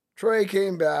 Trey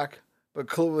came back, but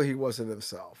clearly he wasn't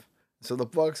himself. So the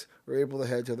Bucks were able to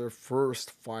head to their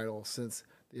first final since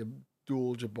the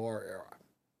Abdul-Jabbar era.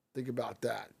 Think about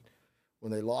that.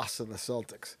 When they lost to the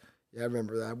Celtics. Yeah, I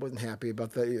remember that. I wasn't happy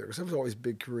about that either because I was always a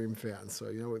big Kareem fan. So,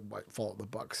 we might follow the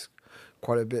Bucks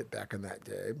quite a bit back in that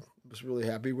day. I was really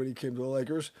happy when he came to the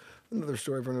Lakers. Another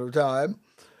story for another time.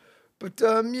 But,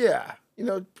 yeah,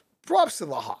 props to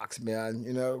the Hawks, man.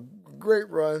 Great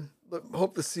run.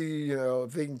 Hope to see,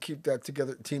 if they can keep that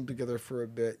team together for a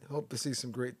bit. Hope to see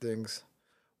some great things.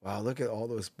 Wow, look at all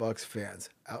those Bucks fans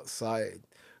outside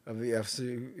of the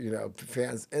FC,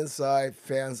 fans inside,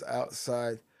 fans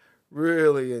outside.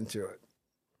 Really into it.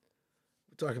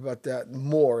 We'll talk about that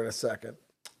more in a second.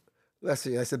 Let's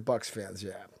see, I said Bucks fans,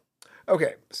 yeah.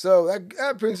 Okay, so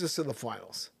that brings us to the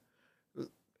finals.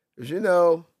 As you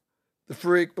know, the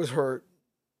Freak was hurt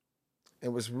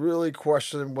and was really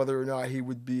questioning whether or not he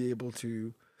would be able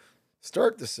to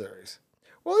start the series.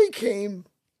 Well, he came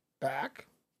back.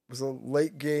 It was a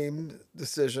late game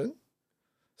decision.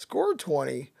 Scored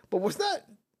 20, but was not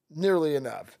nearly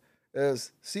enough.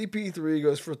 As CP3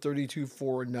 goes for 32,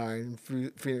 4, and 9, and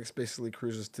Phoenix basically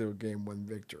cruises to a game 1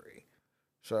 victory.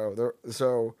 So they're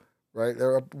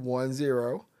up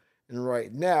 1-0. And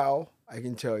right now, I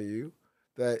can tell you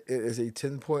that it is a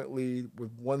 10-point lead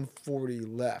with 140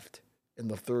 left in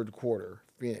the third quarter.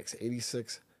 Phoenix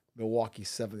 86, Milwaukee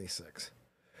 76.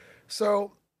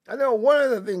 So I know one of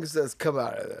the things that's come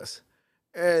out of this,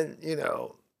 and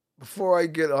before I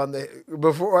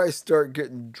start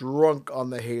getting drunk on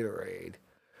the haterade,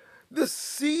 the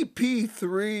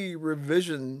CP3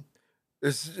 revision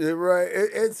is right.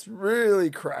 It's really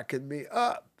cracking me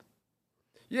up.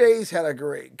 Yeah, he's had a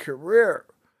great career,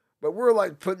 but we're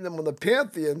like putting him on the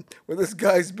pantheon where this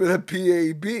guy's been a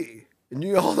PAB. And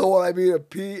you all know what I mean, a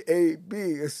PAB,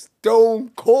 a stone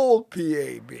cold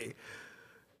PAB.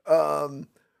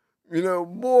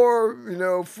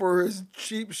 More, for his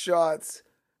cheap shots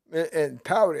and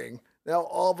pouting. Now,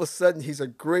 all of a sudden, he's a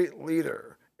great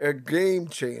leader, a game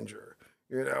changer.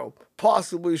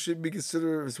 Possibly should be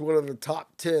considered as one of the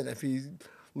top 10 if he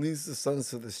leads the Suns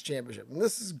to this championship. And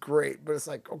this is great, but it's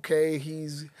like, okay,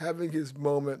 he's having his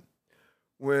moment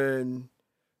when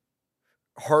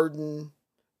Harden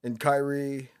and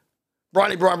Kyrie,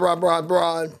 Bron,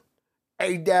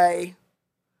 A-Day,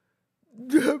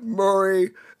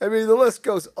 Murray. I mean, the list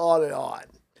goes on and on.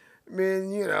 I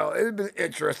mean, it'd been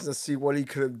interesting to see what he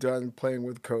could have done playing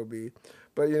with Kobe.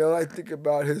 But, I think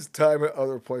about his time at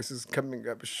other places coming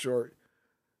up short.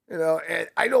 And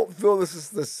I don't feel this is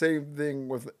the same thing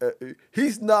with...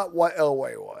 he's not what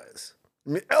Elway was. I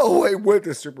mean, Elway went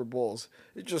to Super Bowls.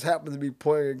 It just happened to be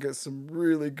playing against some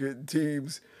really good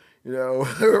teams.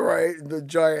 Right? The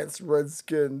Giants,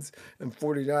 Redskins, and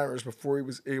 49ers before he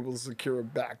was able to secure a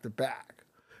back-to-back.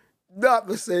 Not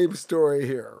the same story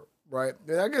here, right?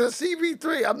 And I guess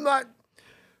CP3, I'm not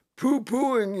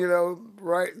poo-pooing,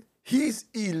 right? He's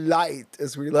elite,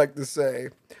 as we like to say.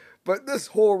 But this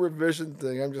whole revision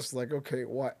thing, I'm just like, okay,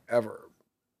 whatever.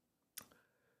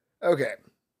 Okay.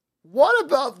 What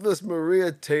about this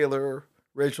Maria Taylor,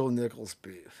 Rachel Nichols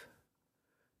beef?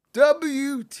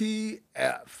 WTF.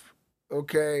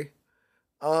 Okay.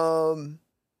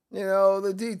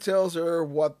 The details are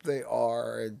what they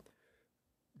are. And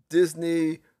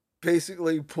Disney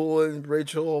basically pulling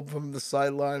Rachel from the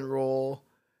sideline role.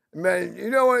 Man, you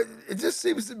know what? It just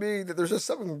seems to me that there's just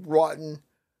something rotten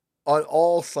on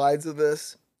all sides of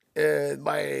this. And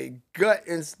my gut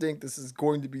instinct, this is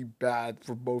going to be bad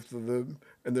for both of them.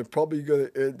 And they're probably going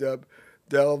to end up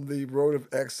down the road of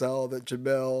exile that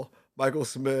Jamel, Michael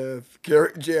Smith,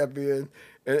 Garrett Champion,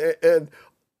 and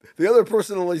the other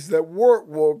personalities that weren't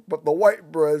woke, but the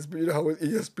white breads, but you know how with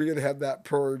ESPN had that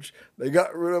purge. They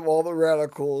got rid of all the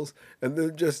radicals and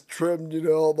then just trimmed,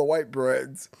 all the white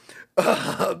breads.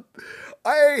 Um,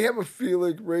 I have a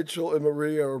feeling Rachel and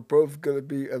Maria are both going to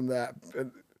be in that.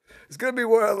 And it's going to be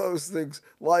one of those things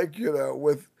like,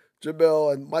 with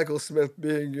Jamel and Michael Smith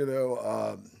being,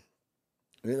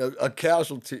 a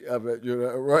casualty of it,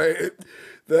 right?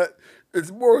 That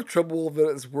it's more trouble than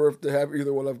it's worth to have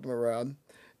either one of them around.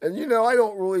 And, I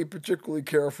don't really particularly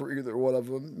care for either one of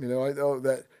them. I know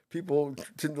that people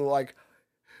tend to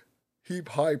heap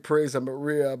high praise on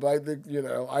Maria, but I think,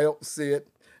 I don't see it.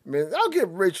 I mean, I'll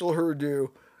give Rachel her due,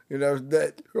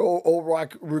 that old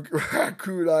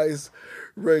raccoon eyes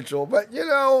Rachel. But,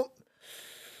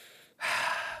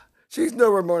 she's no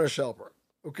Ramona Shelper,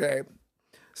 okay?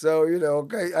 So,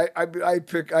 okay, I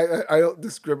don't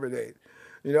discriminate.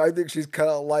 I think she's kind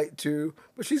of light too,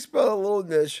 but she's found a little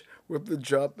niche with the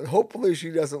jump, and hopefully she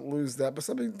doesn't lose that. But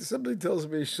something tells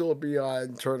me she'll be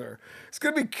on Turner. It's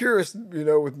going to be curious,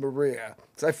 with Maria.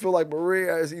 So I feel like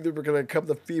Maria is either going to become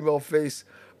the female face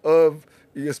of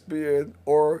ESPN,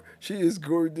 or she is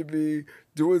going to be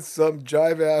doing some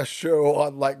jive ass show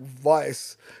on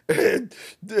Vice and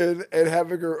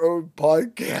having her own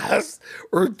podcast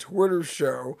or Twitter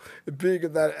show and being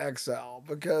in that XL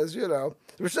because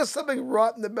there's just something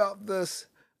rotten about this.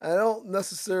 I don't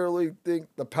necessarily think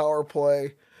the power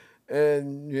play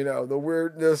and the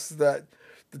weirdness that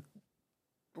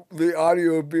the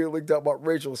audio being leaked out what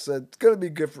Rachel said it's gonna be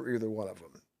good for either one of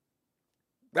them.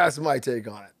 That's my take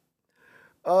on it.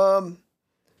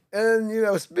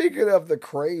 And speaking of the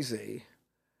crazy,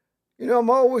 I'm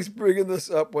always bringing this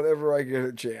up whenever I get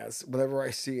a chance, whenever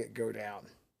I see it go down.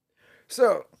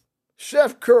 So,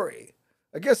 Chef Curry,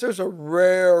 I guess there's a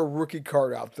rare rookie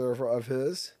card out there of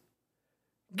his.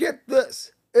 Get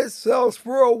this. It sells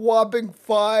for a whopping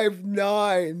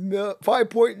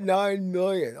 $5.9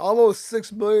 million, almost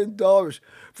 $6 million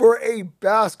for a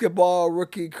basketball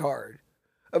rookie card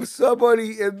of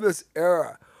somebody in this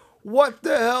era. What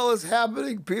the hell is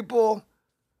happening, people?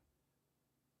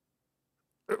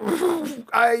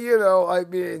 I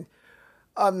mean,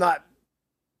 I'm not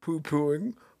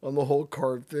poo-pooing on the whole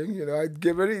card thing. I'd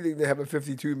give anything to have a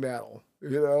 52 mantle.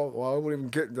 Well, I wouldn't even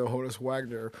get into Honus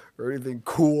Wagner or anything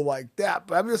cool like that.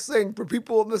 But I'm just saying, for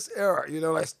people in this era,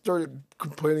 I started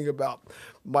complaining about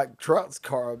Mike Trout's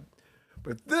card.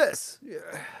 But this,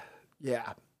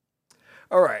 yeah.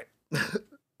 All right.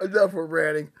 Enough of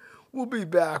ranting. We'll be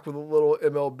back with a little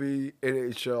MLB,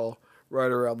 NHL right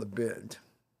around the bend.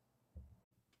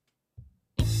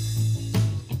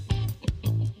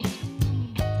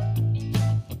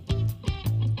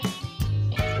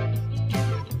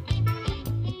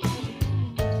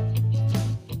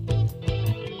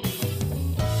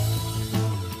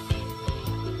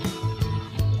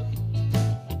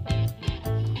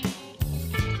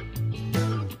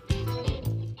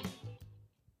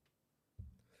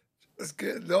 Let's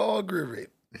get all groovy.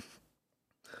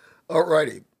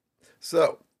 Alrighty.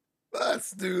 So, let's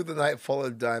do the Nightfall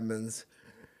of Diamonds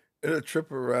and a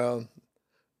trip around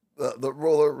the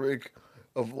roller rink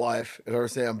of life in our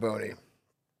Zamboni.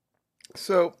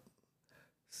 So,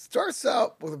 starts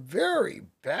out with a very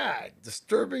bad,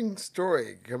 disturbing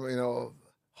story.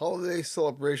 Holiday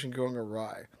celebration going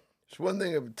awry. It's one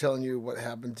thing of telling you what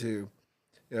happened to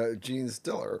Gene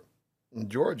Stiller in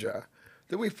Georgia.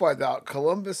 Then we find out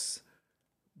Columbus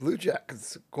Blue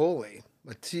Jackets goalie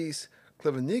Matisse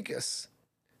Klivanikis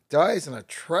dies in a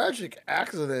tragic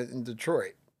accident in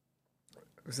Detroit. He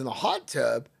was in a hot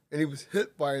tub and he was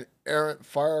hit by an errant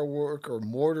firework or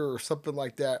mortar or something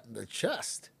like that in the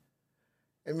chest.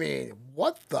 I mean,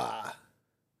 what the?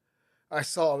 I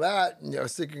saw that and I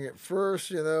was thinking at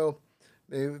first,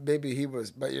 maybe he was,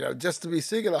 but just to be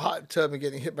sitting in a hot tub and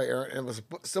getting hit by errant, and it was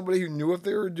somebody who knew what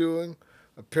they were doing,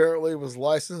 apparently was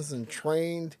licensed and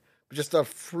trained. Just a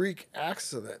freak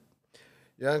accident.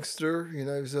 Youngster, he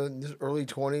was in his early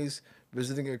 20s,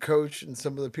 visiting a coach and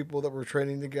some of the people that were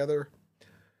training together.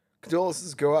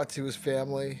 Condolences go out to his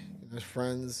family, his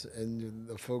friends, and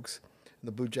the folks in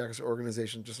the Blue Jackets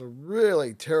organization. Just a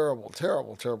really terrible,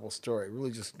 terrible, terrible story.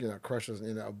 Really just, crushes,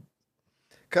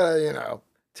 kind of,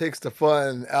 takes the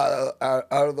fun out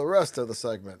of the rest of the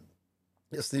segment.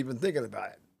 Just even thinking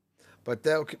about it. But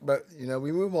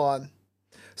we move on.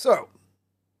 So,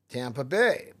 Tampa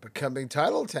Bay becoming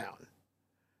title town.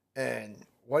 And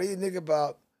what do you think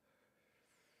about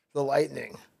the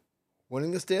Lightning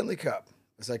winning the Stanley Cup?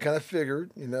 As I kind of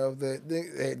figured, they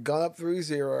had gone up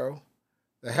 3-0.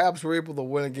 The Habs were able to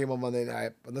win a game on Monday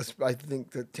night. But I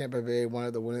think that Tampa Bay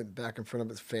wanted to win it back in front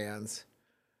of its fans.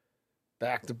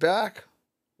 Back to back.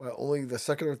 well, only the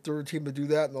second or third team to do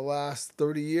that in the last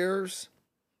 30 years.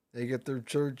 They get their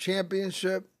third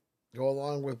championship, go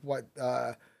along with what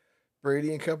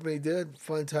Brady and company did.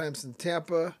 Fun times in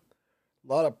Tampa. A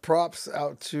lot of props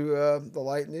out to the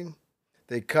Lightning.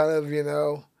 They kind of,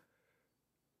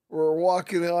 were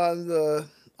walking on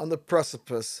the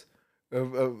precipice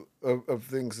of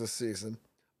things this season.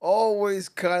 Always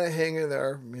kind of hanging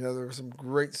there. There were some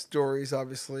great stories,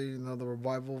 obviously. The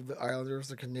revival of the Islanders,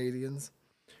 the Canadians.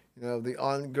 The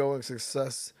ongoing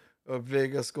success of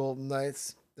Vegas Golden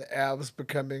Knights, the Avs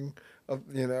becoming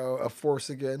a force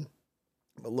again.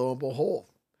 But lo and behold,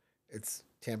 it's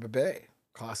Tampa Bay,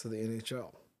 cost of the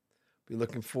NHL. Be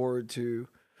looking forward to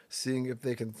seeing if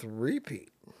they can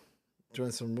three-peat.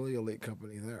 Join some really elite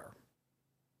company there.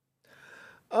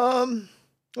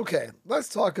 Okay, let's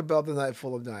talk about the night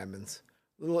full of diamonds.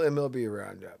 Little MLB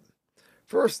roundup.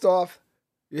 First off,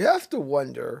 you have to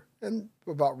wonder, and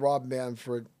about Rob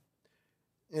Manfred,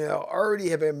 already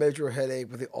having a major headache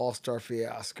with the All-Star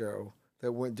fiasco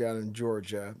that went down in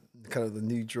Georgia, kind of the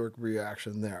knee-jerk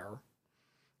reaction there,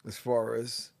 as far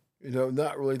as,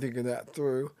 not really thinking that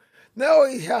through. Now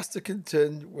he has to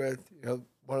contend with,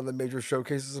 one of the major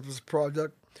showcases of his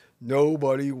product.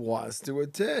 Nobody wants to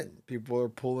attend. People are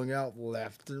pulling out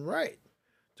left and right.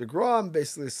 DeGrom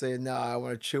basically saying, nah, I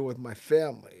want to chill with my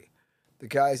family. The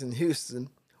guys in Houston,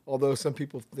 although some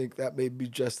people think that may be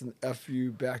just an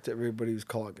FU back to everybody who's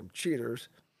calling them cheaters.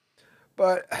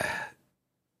 But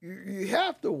you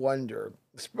have to wonder,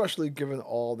 especially given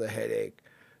all the headache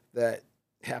that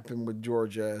happened with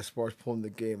Georgia as far as pulling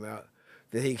the game out,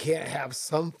 that he can't have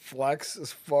some flex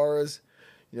as far as,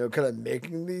 kind of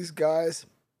making these guys.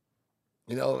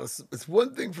 It's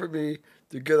one thing for me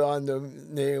to get on to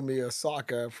Naomi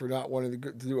Osaka for not wanting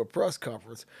to do a press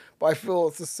conference, but I feel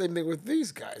it's the same thing with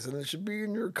these guys, and it should be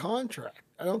in your contract.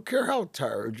 I don't care how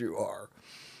tired you are.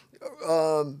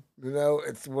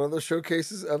 It's one of the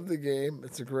showcases of the game.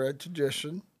 It's a great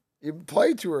tradition. You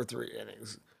play 2 or 3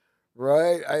 innings,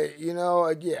 right? I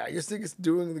just think it's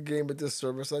doing the game a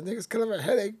disservice. I think it's kind of a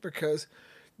headache because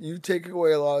you take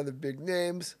away a lot of the big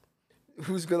names.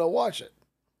 Who's gonna watch it?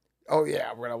 Oh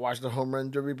yeah, we're gonna watch the home run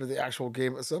derby, but the actual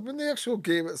game itself,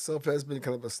 has been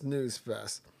kind of a snooze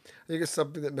fest. I think it's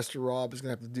something that Mr. Rob is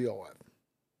gonna have to deal with.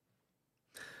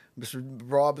 Mr.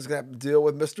 Rob is gonna have to deal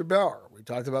with Mr. Bauer. We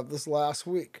talked about this last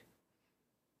week.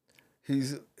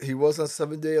 He was on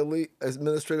 7-day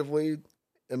administrative leave.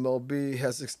 MLB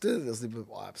has extended his leave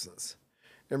of absence.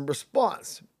 In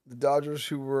response, the Dodgers,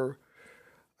 who were,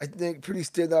 I think, pretty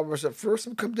standoffish at first,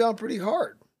 have come down pretty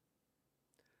hard.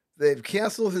 They've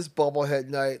canceled his bobblehead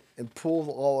night and pulled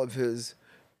all of his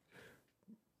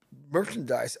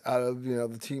merchandise out of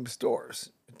the team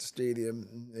stores at the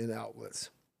stadium and outlets.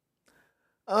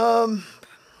 I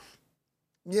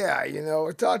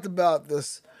talked about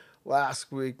this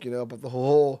last week, about the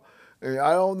whole.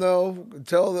 I don't know.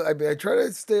 I try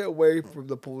to stay away from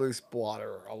the police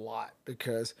blotter a lot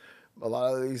because a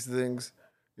lot of these things,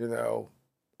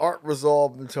 aren't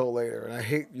resolved until later, and I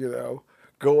hate,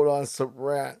 going on some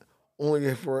rant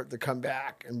only for it to come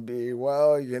back and be,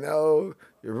 well, you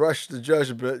rushed the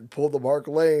judgment and pulled the Mark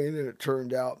Lane, and it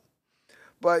turned out.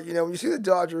 But, when you see the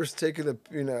Dodgers taking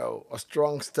a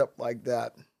strong step like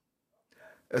that,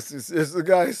 as the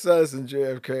guy says in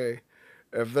JFK,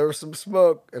 if there's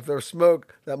smoke,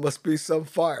 that must be some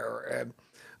fire. And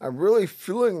I'm really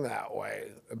feeling that way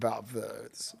about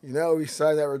this. He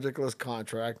signed that ridiculous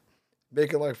contract,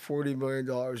 making like $40 million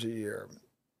a year.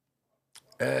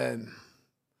 And,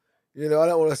 I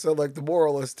don't want to sound like the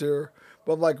moralist here,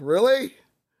 but I'm like, really?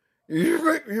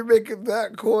 You're making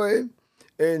that coin,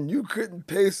 and you couldn't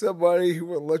pay somebody who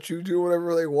would let you do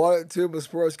whatever they wanted to as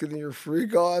far as getting your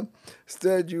freak on?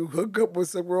 Instead, you hook up with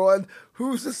some girl, and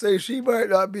who's to say she might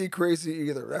not be crazy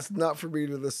either? That's not for me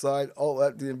to decide. I'll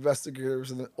let the investigators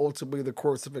and then ultimately the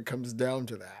courts if it comes down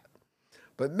to that.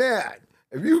 But man,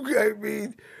 you're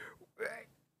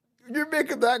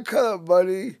making that kind of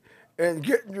money, and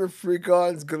getting your freak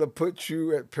on is going to put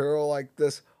you at peril like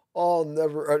this. I'll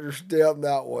never understand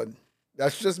that one.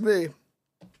 That's just me.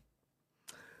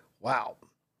 Wow.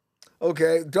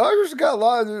 Okay, Dodgers got a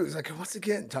lot of news. Like, once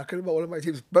again, talking about one of my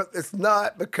teams. But it's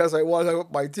not because I want to talk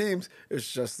about my teams.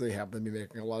 It's just they happen to be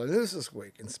making a lot of news this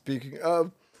week. And speaking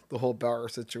of the whole Bauer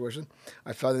situation,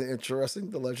 I found it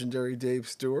interesting. The legendary Dave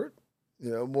Stewart,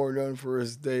 more known for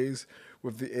his days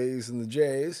with the A's and the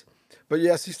Jays. But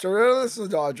yes, he started out as a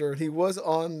Dodger, and he was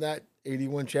on that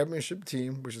 81 championship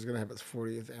team, which is going to have its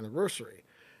 40th anniversary.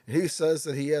 And he says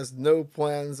that he has no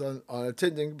plans on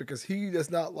attending because he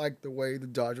does not like the way the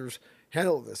Dodgers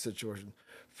handled this situation.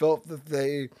 Felt that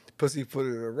they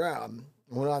pussyfooted around.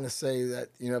 Went on to say that,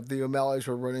 if the O'Malleys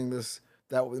were running this,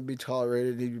 that wouldn't be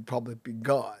tolerated. He would probably be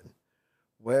gone.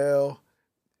 Well,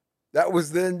 that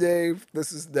was then, Dave.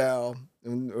 This is now,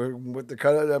 and with the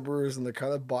kind of numbers and the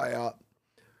kind of buyout.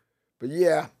 But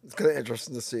yeah, it's kind of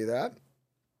interesting to see that.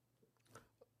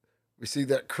 We see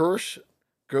that Kirsch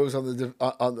goes on the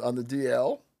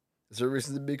DL. Is there a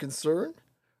reason to be concerned?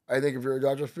 I think if you're a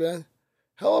Dodger fan,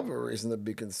 hell of a reason to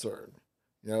be concerned.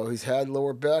 He's had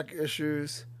lower back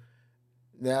issues,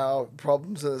 now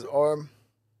problems in his arm.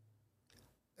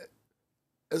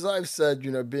 As I've said,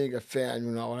 being a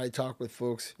fan, when I talk with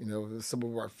folks, some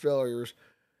of our failures,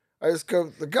 I just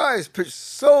go, the guy's pitched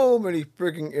so many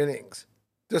freaking innings.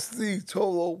 Just the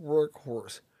total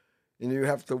workhorse. And you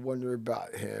have to wonder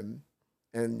about him.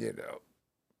 And,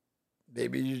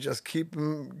 maybe you just keep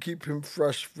him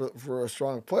fresh for a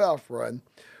strong playoff run.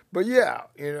 But yeah,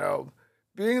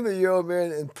 being the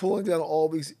yeoman and pulling down all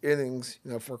these innings,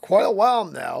 for quite a while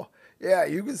now, yeah,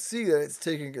 you can see that it's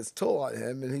taking its toll on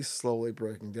him and he's slowly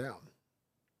breaking down.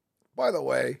 By the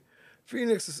way,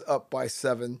 Phoenix is up by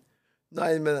 7,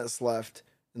 9 minutes left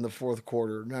in the fourth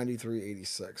quarter,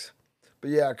 93-86.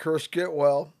 But yeah, Kirsch get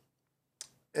well.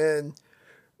 And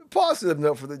positive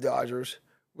note for the Dodgers,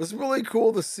 was really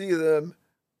cool to see them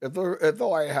at the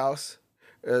White House,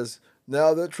 as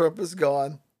now that Trump is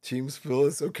gone, teams feel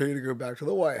it's okay to go back to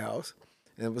the White House.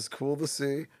 And it was cool to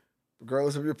see,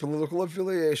 regardless of your political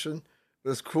affiliation, it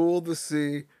was cool to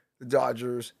see the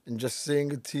Dodgers and just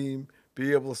seeing a team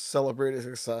be able to celebrate a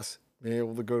success, being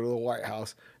able to go to the White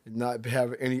House and not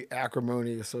have any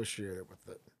acrimony associated with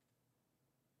it.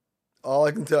 All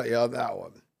I can tell you on that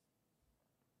one.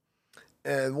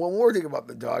 And one more thing about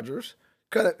the Dodgers,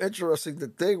 kind of interesting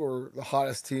that they were the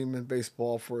hottest team in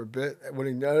baseball for a bit,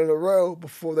 winning 9 in a row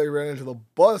before they ran into the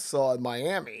buzzsaw in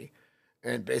Miami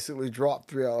and basically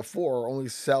dropped 3 out of 4, only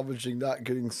salvaging not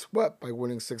getting swept by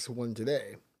winning 6-1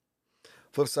 today.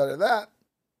 Flip side of that,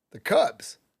 the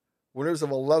Cubs, winners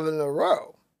of 11 in a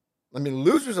row.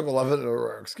 Losers of 11 in a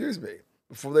row,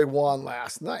 before they won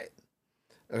last night.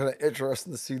 Kind of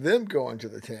interesting to see them going to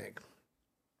the tank.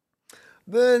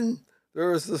 Then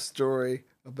there is the story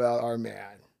about our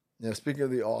man. Speaking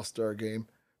of the All-Star game,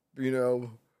 the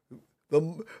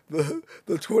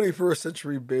 21st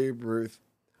century Babe Ruth,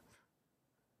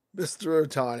 Mr.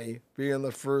 Ohtani, being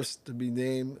the first to be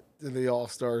named to the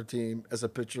All-Star team as a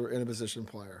pitcher and a position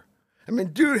player.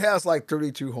 Dude has like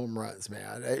 32 home runs,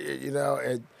 man.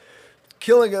 And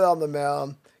killing it on the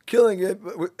mound, killing it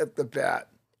at the bat.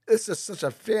 It's just such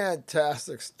a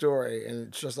fantastic story, and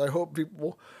it's just, I hope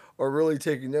people are really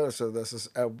taking notice of this,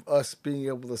 of us being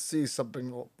able to see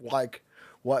something like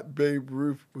what Babe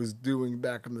Ruth was doing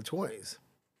back in the 20s.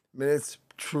 It's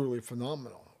truly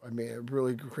phenomenal. A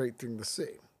really great thing to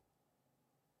see.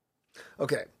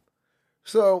 Okay,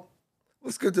 so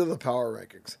let's get to the power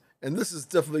rankings. And this is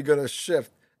definitely going to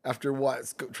shift after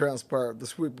what's transpired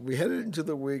this week. But we headed into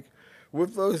the week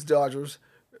with those Dodgers,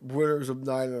 winners of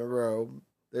 9 in a row.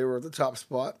 They were at the top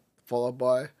spot, followed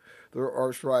by their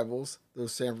arch rivals, the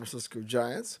San Francisco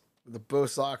Giants, the Bo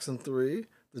Sox in 3,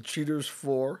 the Cheaters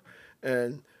 4,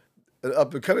 and an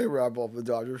up-and-coming rival of the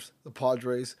Dodgers, the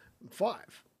Padres in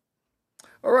 5.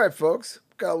 All right, folks,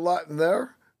 got a lot in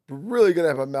there. We're really going to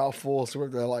have a mouthful, so we're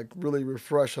going to really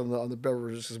refresh on the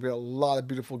beverages, because we got a lot of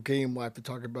beautiful game life to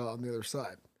talk about on the other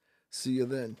side. See you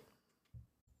then.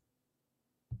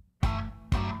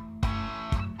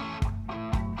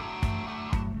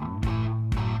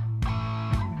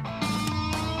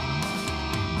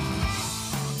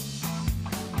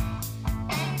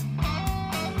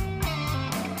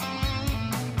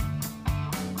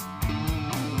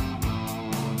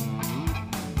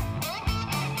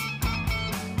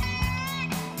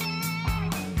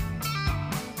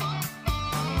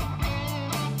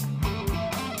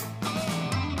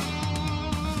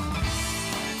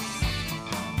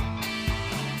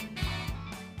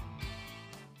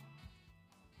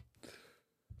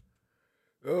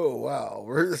 Oh, wow.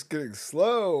 We're just getting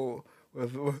slow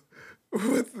with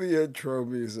the intro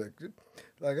music.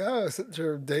 I was sitting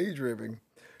here daydreaming.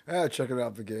 Checking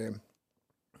out the game.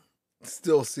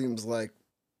 Still seems like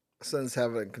Suns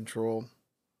have it in control.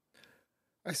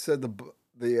 I said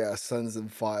the Suns in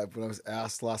 5 when I was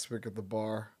asked last week at the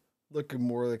bar. Looking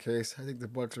more the case. I think the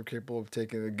Bucks are capable of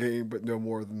taking a game, but no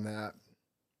more than that.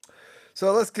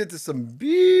 So let's get to some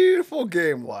beautiful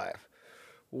game life.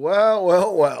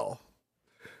 Well.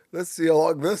 Let's see how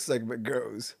long this segment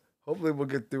goes. Hopefully we'll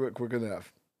get through it quick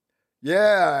enough.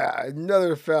 Yeah,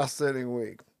 another fascinating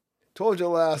week. Told you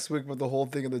last week about the whole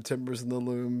thing of the Timbers and the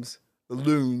Loons,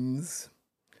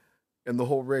 and the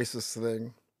whole racist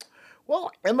thing.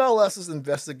 Well, MLS's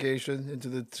investigation into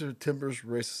the Timbers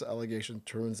racist allegation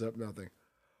turns up nothing.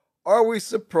 Are we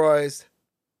surprised?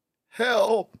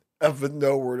 Hell, even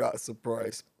no, we're not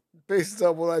surprised. Based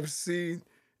on what I've seen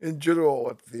in general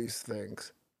with these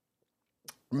things.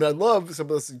 I mean, I love some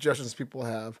of the suggestions people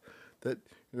have that,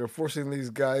 forcing these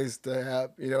guys to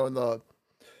have,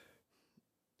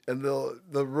 and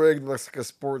the rig looks like a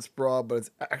sports bra, but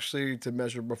it's actually to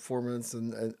measure performance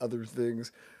and other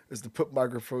things, is to put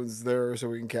microphones there so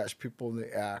we can catch people in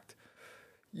the act.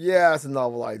 Yeah, it's a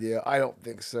novel idea. I don't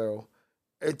think so.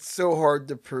 It's so hard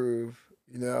to prove,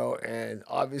 and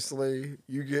obviously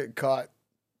you get caught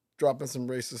dropping some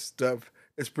racist stuff,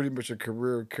 it's pretty much a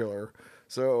career killer.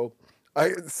 So I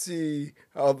can see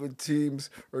how the teams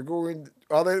are going.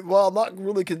 Are they? Well, not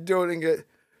really condoning it.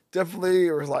 Definitely,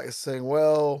 or like saying,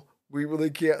 well, we really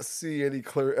can't see any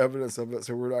clear evidence of it,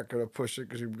 so we're not going to push it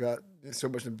because we've got so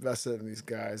much invested in these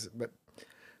guys. But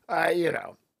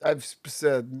I've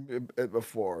said it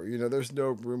before. There's no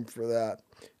room for that,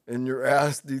 and your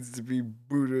ass needs to be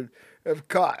booted if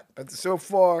caught. But so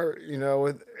far,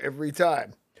 with every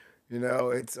time.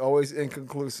 It's always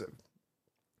inconclusive.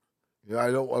 I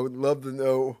would love to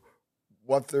know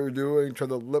what they're doing, trying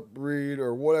to lip read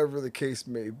or whatever the case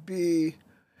may be.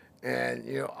 And,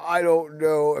 I don't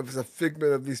know if it's a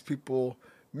figment of these people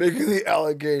making the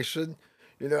allegation.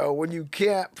 When you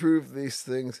can't prove these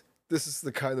things, this is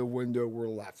the kind of window we're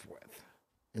left with.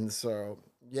 And so,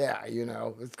 yeah,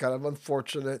 it's kind of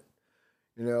unfortunate,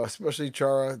 especially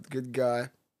Chara, good guy.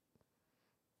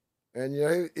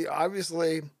 And,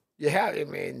 obviously, I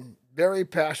mean, very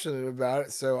passionate about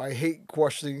it. So I hate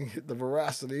questioning the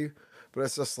veracity, but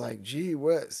it's just like, gee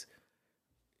whiz,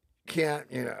 can't.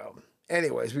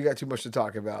 Anyways, we got too much to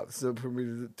talk about, so for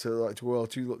me to dwell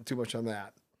too much on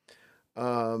that.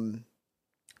 Um,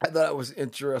 I thought it was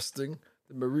interesting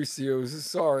that Mauricio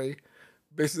Sarri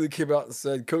basically came out and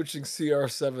said coaching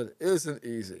CR7 isn't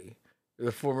easy.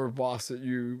 The former boss at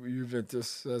Juventus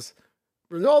says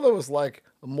Ronaldo was like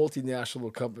a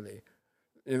multinational company,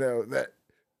 that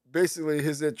basically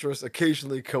his interests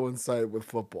occasionally coincided with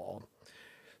football.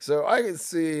 So I can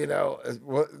see,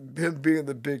 him being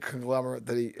the big conglomerate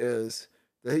that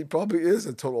he probably is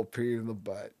a total pain in the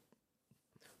butt.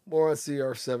 More on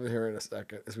CR7 here in a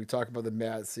second as we talk about the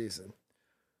mad season.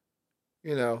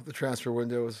 The transfer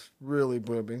window is really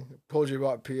booming. I told you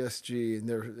about PSG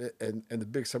and the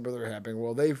big summer they're having.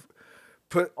 Well, they've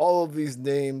put all of these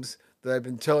names that I've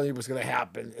been telling you was going to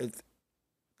happen.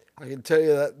 I can tell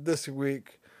you that this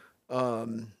week,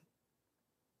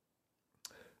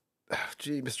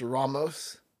 Mr.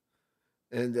 Ramos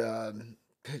and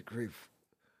good grief,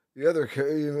 the other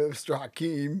Mr.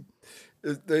 Hakim,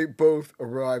 they both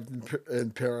arrived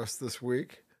in Paris this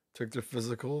week. Took their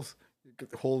physicals,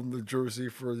 holding the jersey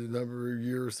for the number of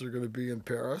years they're going to be in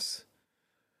Paris.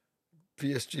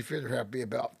 PSG fans are happy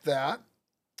about that.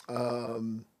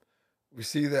 We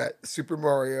see that Super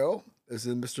Mario is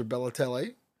in Mr.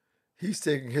 Balotelli. He's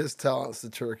taking his talents to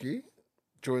Turkey,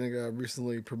 joining a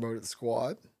recently promoted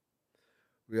squad.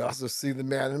 We also see the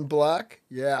man in black.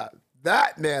 Yeah,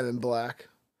 that man in black,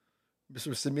 Mr.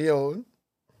 Simeone,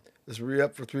 is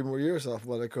re-up for 3 more years at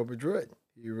Atletico Madrid.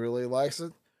 He really likes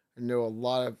it. I know a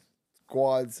lot of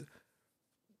squads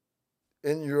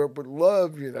in Europe would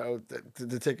love,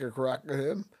 to take a crack at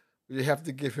him. But you have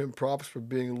to give him props for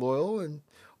being loyal, and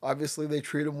obviously they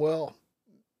treat him well.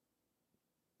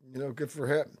 Good for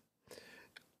him.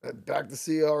 Back to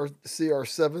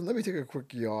CR7. Let me take a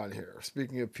quick yawn here.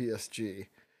 Speaking of PSG,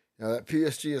 that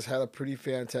PSG has had a pretty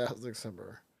fantastic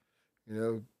summer.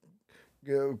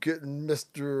 Getting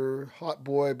Mr. Hot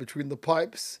Boy between the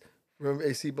pipes from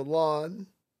AC Milan.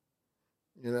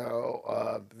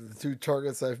 The 2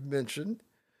 targets I've mentioned.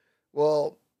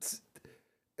 Well,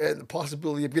 and the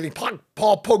possibility of getting Paul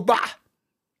Pogba.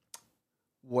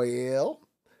 Well,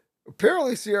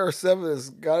 apparently CR7 has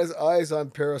got his eyes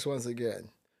on Paris once again.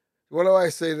 What do I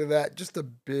say to that? Just a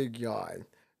big yawn.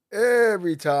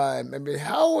 Every time. I mean,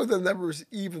 how would the numbers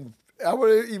even? How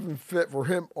would it even fit for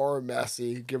him or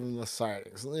Messi, given the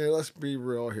signings? Let's be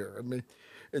real here. I mean,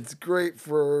 it's great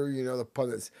for the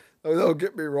pundits. Don't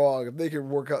get me wrong. If they can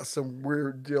work out some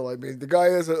weird deal, I mean, the guy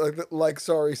is like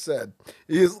Sarri said,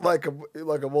 he is like a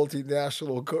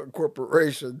multinational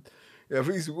corporation. If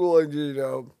he's willing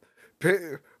to pay,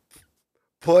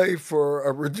 play for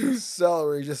a reduced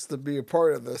salary just to be a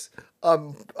part of this,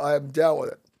 I'm down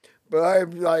with it. But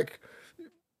I'm like,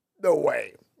 no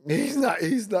way. He's not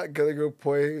gonna go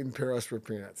play in Paris for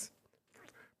peanuts.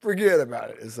 Forget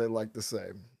about it, as they like to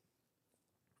say.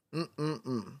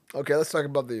 Okay, let's talk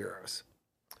about the Euros.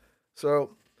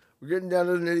 So we're getting down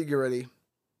to the nitty gritty.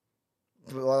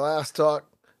 For the last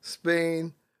talk,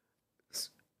 Spain,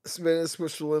 Spain and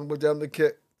Switzerland went down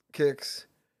the kicks.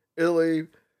 Italy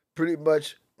pretty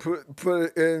much put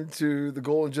it into the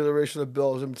golden generation of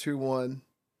Belgium 2-1.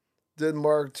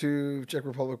 Denmark 2, Czech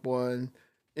Republic 1.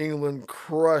 England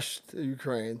crushed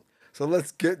Ukraine. So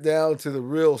let's get down to the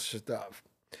real stuff.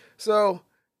 So,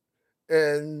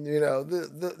 and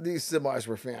these semis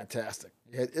were fantastic.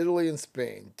 You had Italy and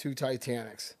Spain, two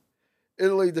Titanics.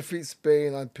 Italy defeats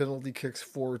Spain on penalty kicks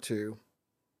 4-2.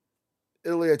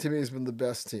 Italy, to me, has been the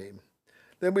best team.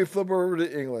 Then we flip over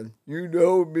to England. You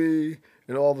know me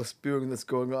and all the spewing that's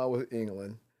going on with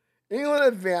England. England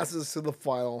advances to the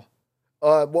final.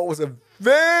 What was a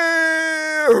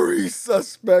very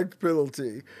suspect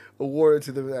penalty awarded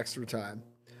to them in extra time.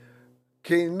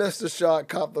 Kane missed a shot,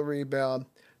 caught the rebound.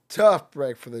 Tough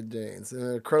break for the Danes.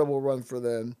 An incredible run for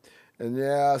them. And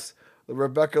yes, the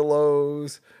Rebecca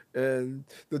Lowe's and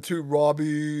the two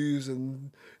Robbies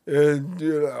and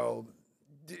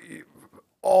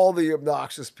all the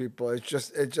obnoxious people. It's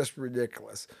just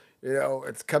ridiculous.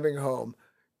 It's coming home.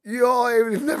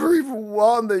 You've never even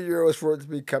won the Euros for it to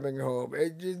be coming home.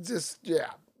 It's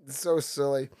so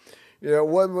silly.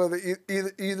 One whether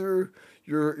either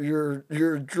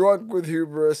you're drunk with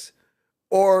hubris,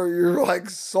 or you're like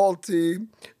salty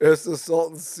as the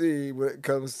Salton Sea when it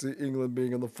comes to England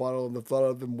being in the final and the thought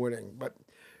of them winning. But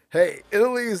hey,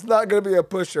 Italy is not going to be a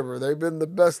pushover. They've been the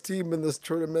best team in this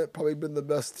tournament, probably been the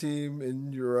best team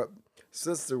in Europe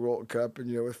since the World Cup, and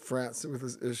with France with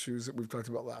his issues that we've talked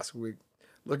about last week.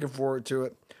 Looking forward to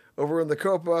it. Over in the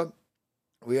Copa,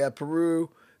 we had Peru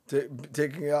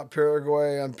taking out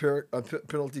Paraguay on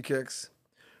penalty kicks.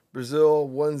 Brazil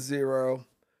 1-0.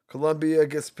 Colombia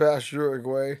gets past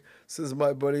Uruguay, sends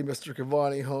my buddy Mr.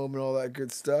 Cavani home and all that good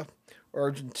stuff.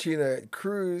 Argentina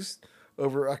cruised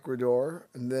over Ecuador.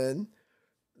 And then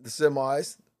the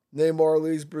semis, Neymar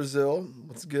leads Brazil,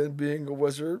 once again being a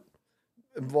wizard,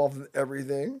 involved in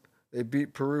everything. They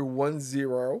beat Peru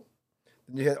 1-0.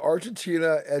 Then you had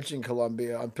Argentina edging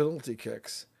Colombia on penalty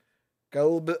kicks. Got a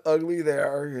little bit ugly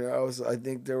there, So I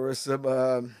think there was some,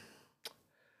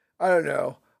 I don't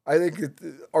know. I think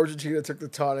Argentina took the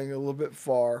taunting a little bit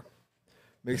far.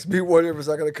 Makes me wonder if it's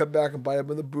not going to come back and bite them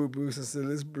in the boo-boo since it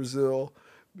is Brazil,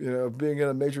 being in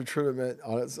a major tournament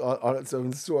on its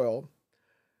own soil.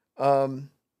 I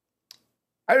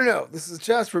don't know. This is a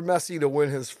chance for Messi to win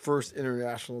his first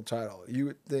international title. You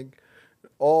would think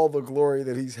all the glory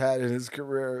that he's had in his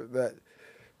career that,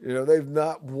 they've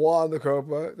not won the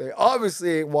Copa. They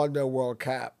obviously ain't won no World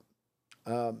Cup.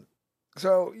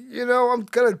 So, I'm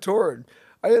kind of torn.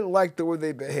 I didn't like the way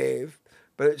they behaved,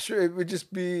 but it would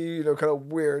just be, kind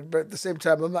of weird. But at the same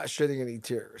time, I'm not shedding any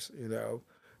tears,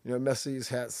 Messi's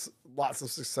had lots of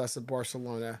success in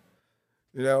Barcelona,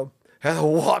 had a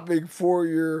whopping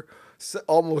 4-year,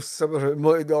 almost $700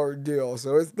 million deal.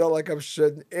 So it's not like I'm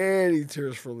shedding any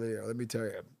tears for Leo, let me tell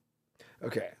you.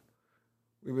 Okay,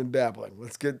 we've been babbling.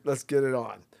 Let's get it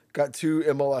on. Got 2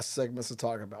 MLS segments to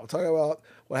talk about. We'll talk about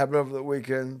what happened over the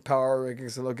weekend, power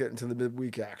rankings, and we'll get into the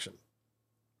midweek action.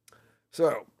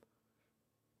 So,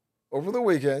 over the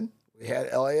weekend, we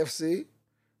had LAFC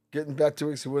getting back to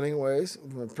its winning ways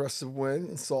with an impressive win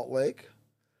in Salt Lake.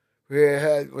 We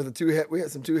had some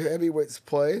 2 heavyweights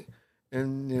play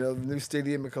in the new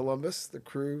stadium in Columbus. The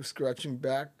Crew scratching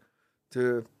back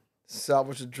to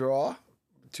salvage a draw,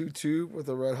 2-2 with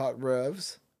the Red Hot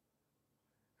Revs.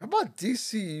 How about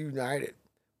DC United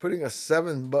putting a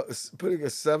 7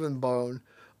 bone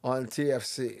on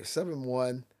TFC,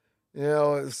 7-1?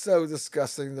 It's so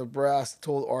disgusting. The brass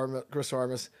told Chris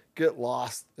Armas, get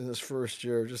lost in his first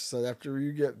year. Just said, after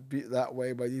you get beat that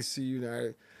way by DC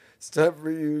United, it's time for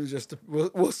you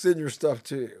we'll send your stuff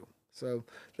to you. So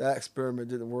that experiment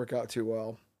didn't work out too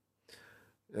well.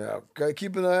 Got to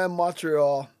keep an eye on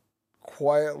Montreal,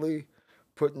 quietly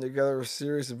putting together a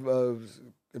series of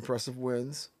impressive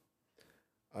wins.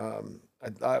 I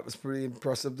thought it was pretty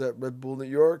impressive that Red Bull New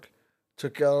York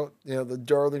took out, the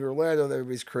darling Orlando.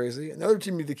 Everybody's crazy. Another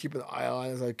team you need to keep an eye on,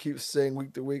 as I keep saying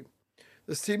week to week.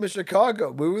 This team in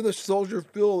Chicago, moving the Soldier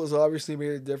Field has obviously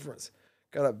made a difference.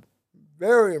 Got a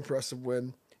very impressive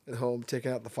win at home,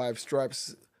 taking out the Five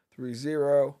Stripes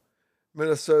 3-0.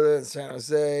 Minnesota and San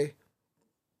Jose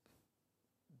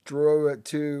drew at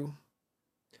 2.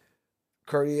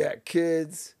 Cardiac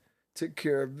Kids took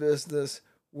care of business,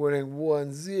 winning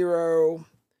 1-0.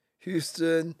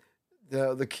 Houston,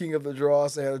 the king of the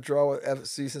draws. They had a draw with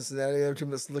FC Cincinnati, another team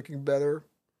that's looking better.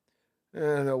 I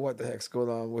don't know what the heck's going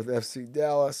on with FC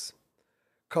Dallas.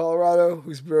 Colorado,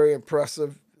 who's very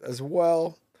impressive as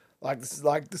well. Like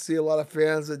to see a lot of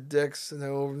fans at Dick's.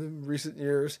 Over the recent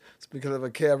years, it's been kind of a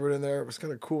cavern in there. It was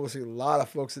kind of cool to see a lot of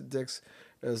folks at Dick's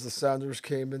as the Sounders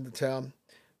came into town.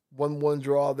 1-1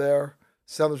 draw there.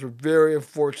 Sounders were very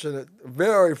fortunate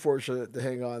to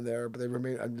hang on there, but they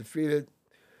remained undefeated.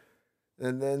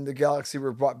 And then the Galaxy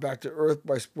were brought back to earth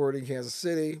by Sporting Kansas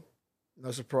City.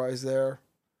 No surprise there.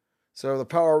 So the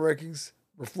power rankings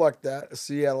reflect that.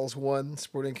 Seattle's 1,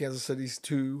 Sporting Kansas City's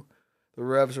 2, the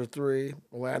Revs are 3,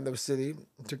 Orlando City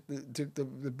took the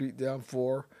beat down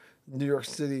 4, New York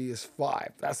City is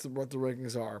 5. That's what the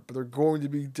rankings are. But they're going to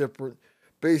be different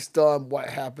based on what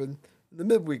happened in the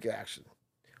midweek action.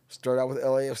 Start out with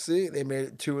LAFC. They made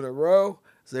it 2 in a row.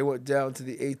 So they went down to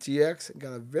the ATX and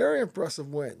got a very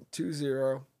impressive win,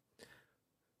 2-0.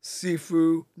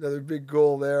 Sifu, another big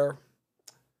goal there.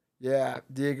 Yeah,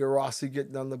 Diego Rossi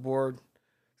getting on the board.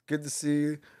 Good to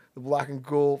see the black and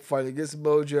gold fight against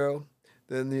Mojo.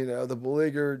 Then, the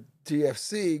beleaguered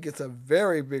TFC gets a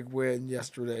very big win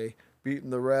yesterday,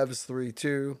 beating the Revs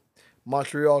 3-2.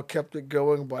 Montreal kept it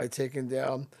going by taking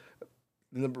down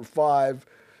number 5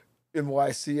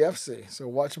 NYCFC. So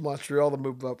watch Montreal to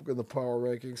move up in the power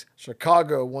rankings.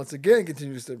 Chicago once again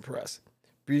continues to impress.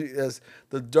 As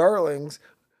the Darlings,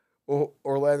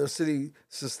 Orlando City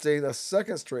sustained a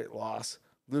second straight loss,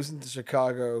 losing to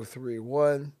Chicago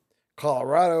 3-1.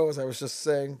 Colorado, as I was just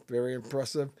saying, very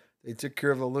impressive. They took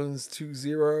care of the Loons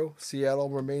 2-0. Seattle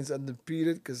remains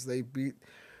undefeated because they beat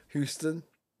Houston,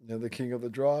 the king of the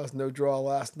draws. No draw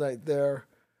last night there.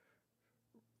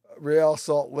 Real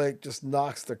Salt Lake just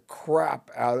knocks the crap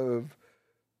out of,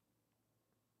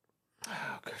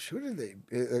 who did they?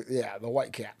 The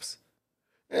Whitecaps.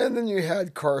 And then you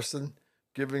had Carson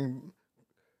giving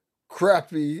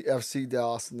crappy FC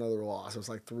Dallas another loss. It was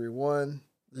like 3-1.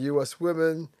 The U.S.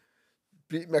 women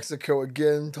beat Mexico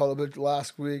again. Talked a bit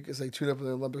last week as they tuned up in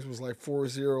the Olympics. It was like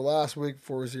 4-0 last week,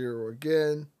 4-0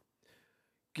 again.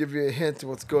 Give you a hint of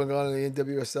what's going on in the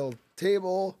NWSL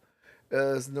table.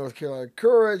 As North Carolina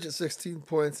Courage at 16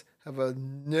 points have a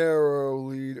narrow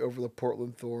lead over the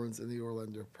Portland Thorns and the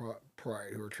Orlando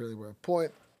Pride, who are trailing by a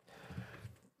point.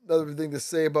 Another thing to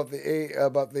say about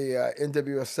the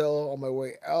NWSL on my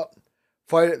way out,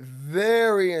 find it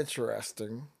very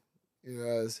interesting,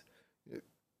 as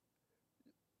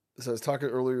I was talking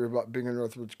earlier about being a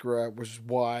Northridge grad, which is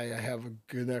why I have a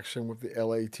connection with the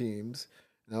LA teams.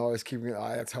 And I'm always keeping an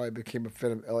eye. That's how I became a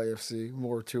fan of LAFC.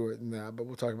 More to it than that, but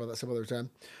we'll talk about that some other time.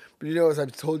 But as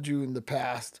I've told you in the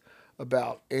past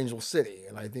about Angel City,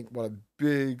 and I think what a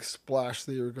big splash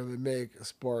they are going to make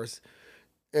as far as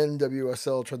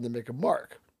NWSL trying to make a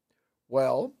mark.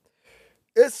 Well,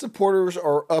 its supporters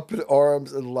are up in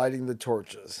arms and lighting the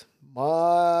torches.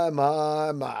 My.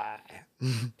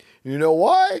 You know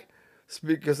why? It's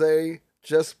because they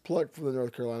just plucked from the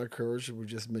North Carolina Courage, we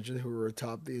just mentioned, who are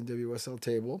atop the NWSL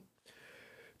table.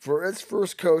 For its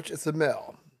first coach, it's a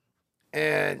male.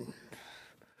 And,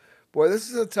 boy, this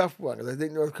is a tough one, because I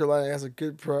think North Carolina has a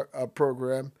good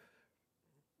program.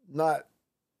 Not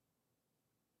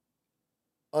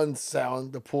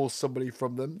unsound to pull somebody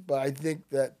from them, but I think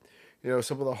that,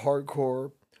 some of the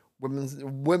hardcore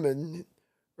women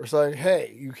are saying,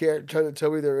 hey, you can't try to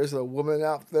tell me there isn't a woman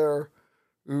out there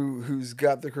who's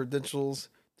got the credentials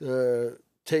to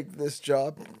take this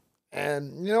job.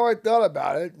 And, I thought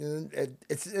about it, and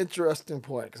it's an interesting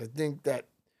point, because I think that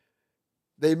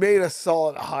they made a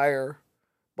solid hire,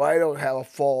 but I don't have a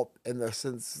fault in the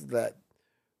sense that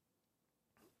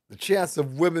the chance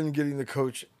of women getting the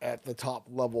coach at the top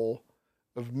level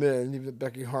of men, even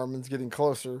Becky Harmon's getting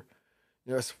closer,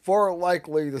 it's far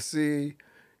likely to see,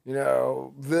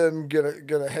 them get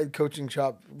a head coaching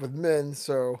job with men.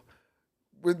 So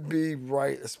would be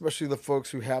right, especially the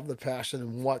folks who have the passion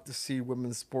and want to see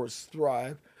women's sports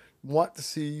thrive, want to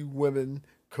see women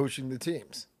coaching the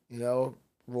teams,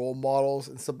 role models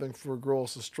and something for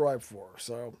girls to strive for.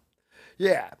 So,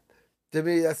 yeah, to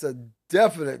me, that's a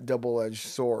definite double-edged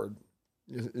sword,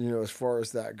 as far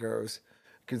as that goes.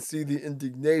 I can see the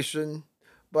indignation,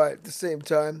 but at the same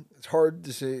time, it's hard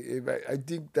to say. I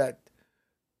think that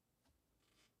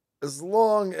as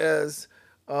long as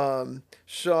Sean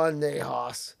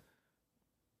Nahas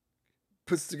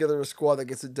puts together a squad that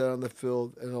gets it done on the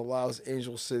field and allows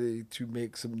Angel City to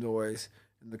make some noise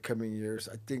in the coming years,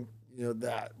 I think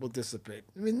that will dissipate.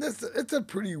 I mean, it's a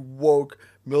pretty woke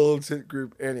militant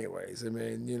group, anyways. I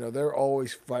mean, they're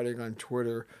always fighting on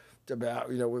Twitter about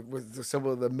with some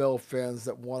of the male fans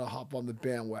that want to hop on the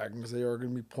bandwagon because they are going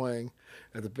to be playing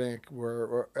at the bank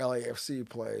where LAFC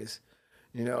plays.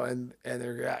 And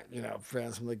they're got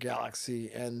fans from the Galaxy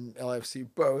and LAFC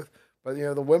both But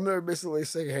the women are basically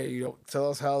saying, "Hey, you don't tell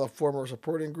us how to form our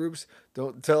supporting groups.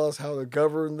 Don't tell us how to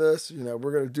govern this. We're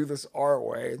going to do this our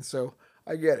way." And so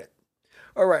I get it.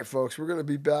 All right, folks, we're going to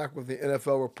be back with the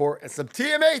NFL report and some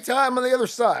TMA time on the other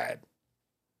side.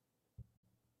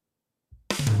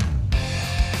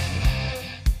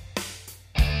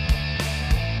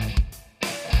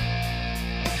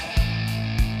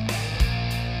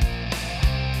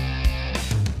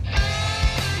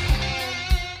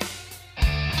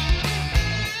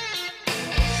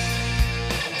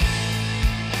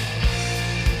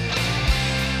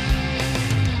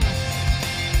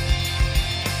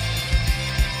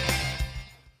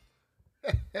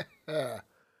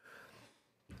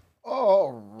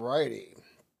 All righty.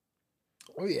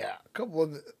 Oh yeah, a couple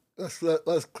of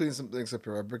let's clean some things up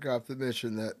here. I forgot to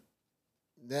mention that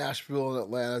Nashville and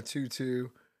Atlanta 2-2,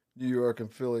 New York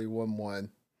and Philly 1-1,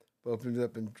 both ended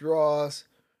up in draws.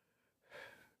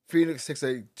 Phoenix takes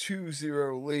a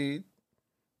 2-0 lead,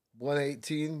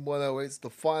 118-108 is the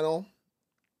final.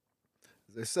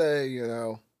 As they say,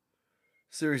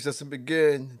 series doesn't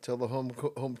begin until the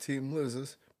home team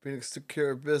loses. Phoenix took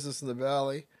care of business in the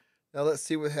Valley. Now let's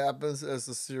see what happens as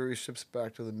the series ships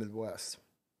back to the Midwest.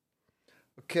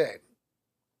 Okay,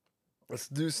 let's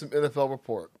do some NFL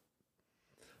report.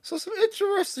 So some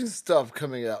interesting stuff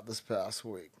coming out this past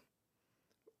week.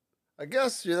 I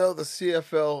guess, the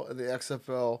CFL and the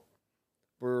XFL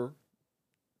were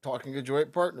talking a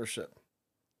joint partnership.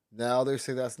 Now they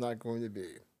say that's not going to be,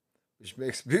 which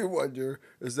makes me wonder,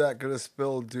 is that going to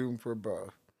spell doom for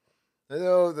both? I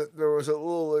know that there was a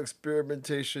little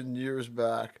experimentation years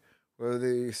back where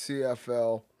the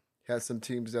CFL had some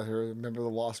teams out here. Remember the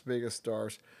Las Vegas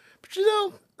Stars? But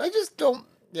I just don't.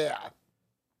 Yeah,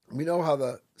 we know how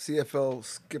the CFL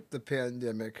skipped the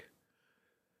pandemic,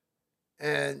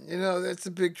 and that's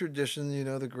a big tradition.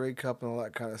 The Grey Cup and all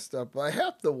that kind of stuff. But I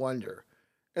have to wonder,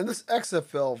 and this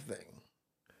XFL thing,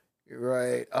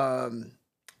 right?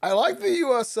 I like the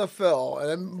USFL, and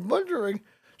I'm wondering,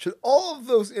 should all of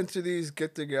those entities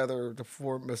get together to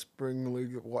form a spring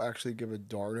league that we'll actually give a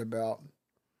darn about?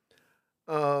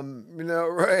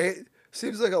 Right?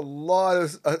 Seems like a lot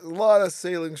of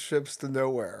sailing ships to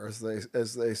nowhere, as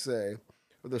they say,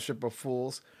 with a ship of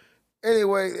fools.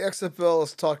 Anyway, the XFL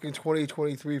is talking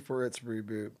 2023 for its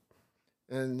reboot,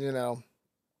 and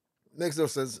makes no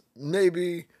sense.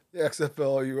 Maybe the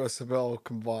XFL USFL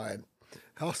combined.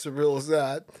 How surreal is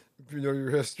that? If you know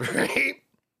your history.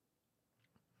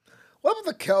 What about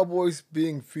the Cowboys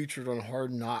being featured on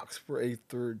Hard Knocks for a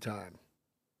third time?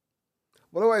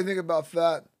 What do I think about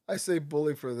that? I say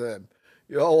bully for them.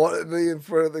 Y'all wanted me in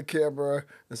front of the camera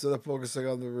instead of focusing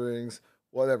on the rings.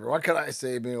 Whatever. What can I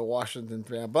say being a Washington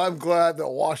fan? But I'm glad that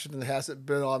Washington hasn't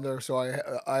been on there, so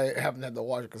I haven't had to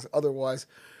watch it, because otherwise,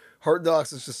 Hard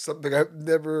Knocks is just something I've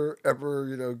never,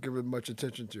 ever, given much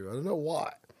attention to. I don't know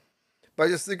why. But I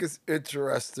just think it's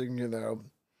interesting,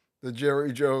 the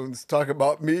Jerry Jones talk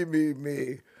about me, me,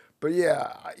 me. But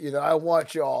yeah, I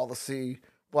want you all to see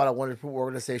what a wonderful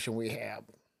organization we have.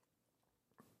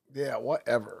 Yeah,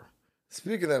 whatever.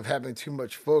 Speaking of having too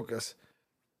much focus,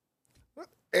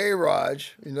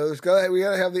 A-Raj, we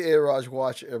gotta have the A-Raj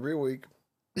watch every week.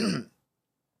 He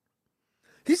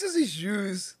says he's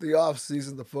used the off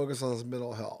season to focus on his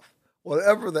mental health,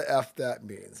 whatever the F that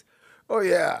means. Oh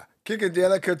yeah, kicking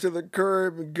Danica to the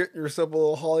curb and getting yourself a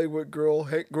little Hollywood girl,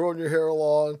 growing your hair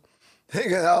long,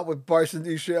 hanging out with Bryson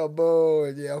DeChambeau,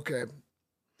 and yeah, okay.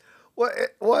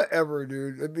 Whatever,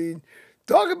 dude. I mean,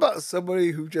 talk about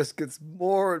somebody who just gets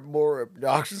more and more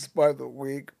obnoxious by the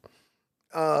week.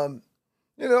 I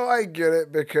get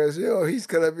it because, he's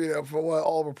going to, from what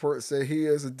all reports say, he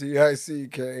is a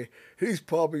DICK. He's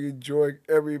probably enjoying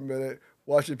every minute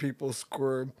watching people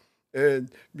squirm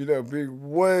and, being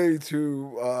way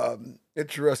too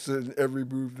interested in every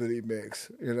move that he makes.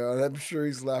 And I'm sure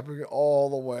he's laughing all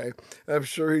the way. I'm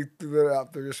sure he threw that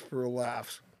out there just for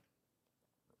laughs.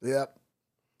 Yep.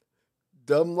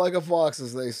 Dumb like a fox,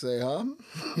 as they say, huh?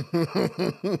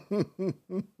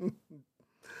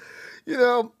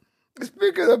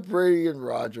 Speaking of Brady and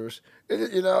Rodgers,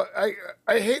 I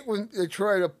hate when they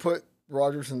try to put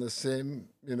Rodgers in the same,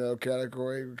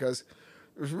 category, because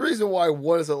there's a reason why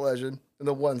one is a legend and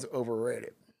the one's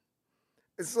overrated.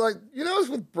 It's like, it's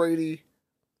with Brady,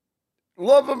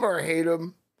 love him or hate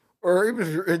him, or even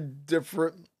if you're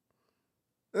indifferent,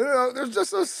 there's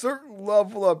just a certain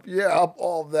level of,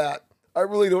 all that. I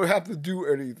really don't have to do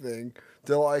anything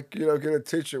to get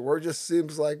attention. Where it just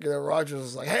seems like, Rodgers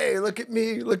is like, hey, look at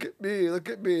me, look at me, look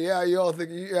at me. Yeah, you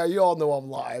all know I'm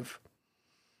live.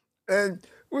 And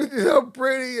with,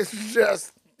 Brady, it's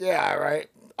just, yeah, right.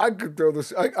 I could throw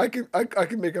this. I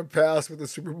can make a pass with the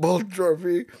Super Bowl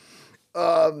trophy.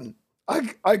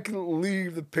 I can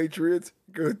leave the Patriots,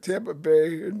 go to Tampa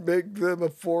Bay, and make them a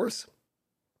force.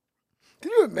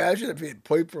 Can you imagine if he had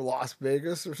played for Las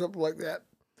Vegas or something like that?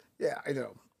 Yeah, I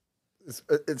know.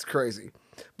 It's crazy.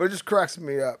 But it just cracks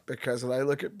me up because when I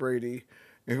look at Brady,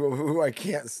 who I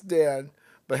can't stand,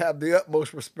 but have the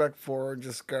utmost respect for, and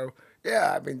just go,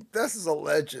 yeah, I mean, this is a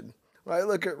legend. When I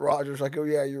look at Rodgers, I go,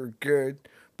 yeah, you're good.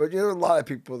 But you know, a lot of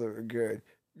people that are good.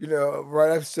 You know,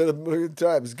 right? I've said a million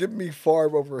times, give me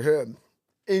Favre over him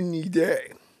any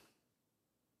day.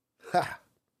 Ha.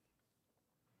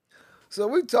 So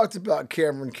we talked about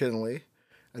Cameron Kinley,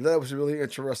 and that was really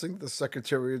interesting. The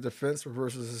Secretary of Defense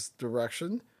reverses his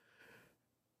direction,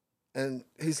 and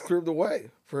he's cleared the way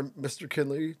for Mr.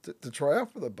 Kinley to try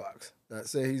out for the Bucks. Not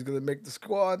saying he's going to make the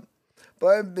squad, but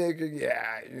I'm thinking,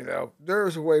 yeah, you know,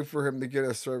 there's a way for him to get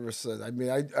a service in. I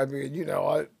mean, you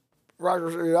know,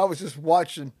 Rogers. I was just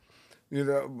watching, you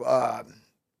know,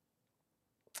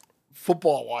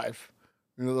 Football Life,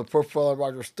 you know, the profile of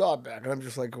Roger Staubach, and I'm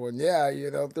just like going, yeah, you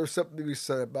know, there's something to be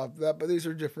said about that, but these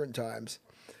are different times.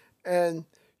 And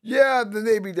yeah, the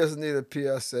Navy doesn't need a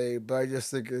PSA, but I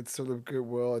just think it's sort of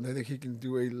goodwill, and I think he can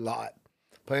do a lot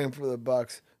playing for the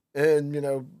Bucks, and you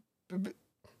know,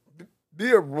 be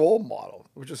a role model,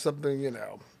 which is something, you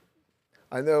know,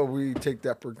 I know we take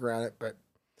that for granted, but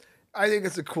I think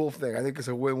it's a cool thing. I think it's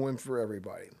a win-win for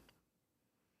everybody.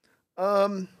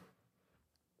 Um,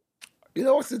 you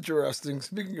know what's interesting?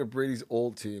 Speaking of Brady's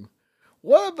old team,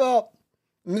 what about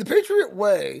in the Patriot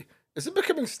way? Is it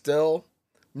becoming stale?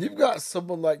 You've got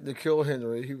someone like N'Keal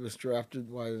Henry. He was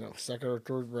drafted by, you know, second or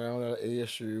third round out of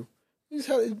ASU. He's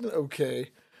been okay,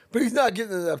 but he's not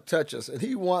getting enough touches, and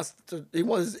he wants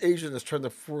his agent is trying to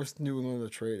force New England to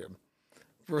trade him.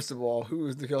 First of all, who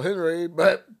is N'Keal Henry?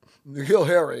 But N'Keal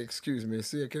Harry, excuse me.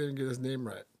 See, I can't even get his name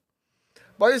right.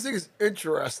 But I just think it's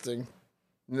interesting,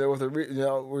 you know, with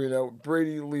you know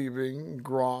Brady leaving,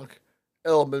 Gronk,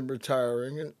 Edelman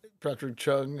retiring, and Patrick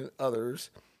Chung and others.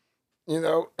 You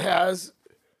know, has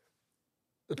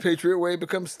the Patriot way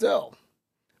become stale,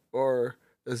 or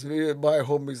as me and my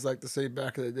homies like to say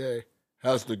back in the day,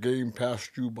 has the game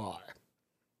passed you by?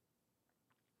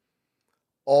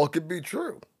 All could be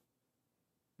true.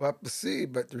 We'll have to see,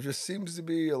 but there just seems to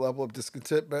be a level of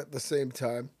discontent. But at the same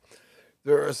time,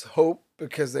 there is hope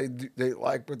because they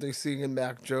like what they see in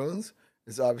Mac Jones.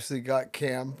 It's obviously got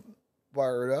Cam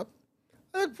fired up.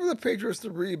 I look for the Patriots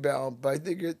to rebound, but I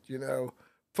think you know,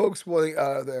 folks wanting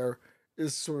out of there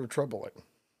is sort of troubling.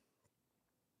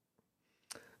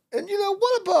 And you know,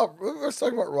 let's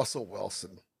talk about Russell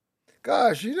Wilson.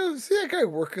 Gosh, you know, see that guy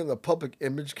working the public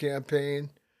image campaign,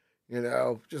 you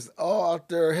know, just all out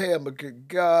there, hey, I'm a good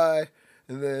guy.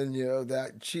 And then, you know,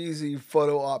 that cheesy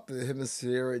photo op that him and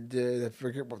Sierra did, I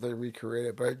forget what they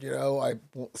recreated, but, you know, I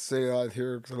won't say it out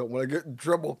here because I don't want to get in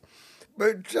trouble.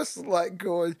 But just like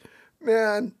going,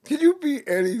 man, can you be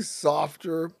any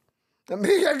softer? I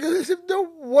mean, I guess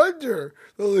no wonder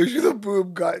the Legion of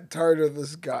Boom got tired of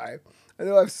this guy. I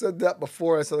know I've said that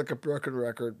before. I sound like a broken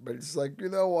record, but it's like, you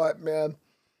know what, man?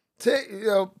 You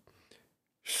know,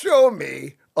 show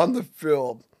me on the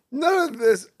field. None of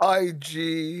this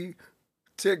IG,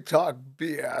 TikTok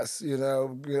BS.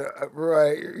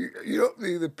 Right? You don't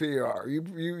need the PR.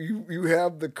 You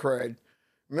have the cred.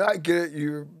 I mean, I get it.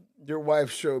 Your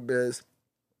wife's showbiz.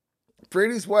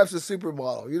 Brady's wife's a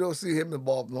supermodel. You don't see him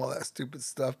involved in all that stupid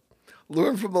stuff.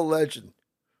 Learn from a legend.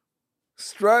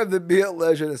 Strive to be a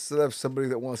legend instead of somebody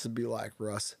that wants to be like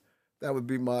Russ. That would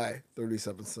be my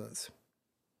 37 cents.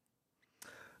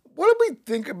 What do we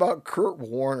think about Kurt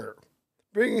Warner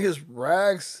bringing his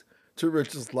rags to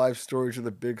riches life story to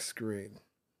the big screen?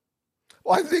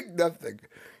 Well, I think nothing.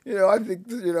 You know, I think,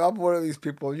 you know, I'm one of these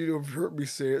people, you know, you've heard me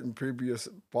say it in previous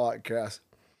podcasts.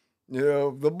 You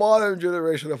know, the modern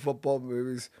generation of football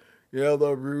movies, you know,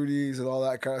 the Rudies and all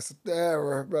that kind of stuff. Yeah,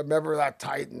 remember that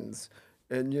Titans.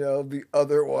 And, you know, the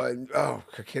other one, oh,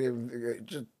 I can't even,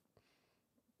 just,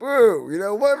 boo. You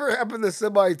know, whatever happened to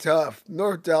Semi-Tough,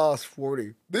 North Dallas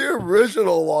 40, the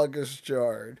original Longest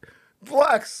Yard,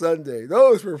 Black Sunday,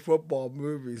 those were football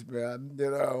movies, man.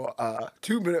 You know,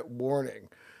 2-Minute Warning.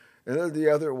 And then the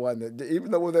other one, that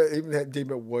even though that even had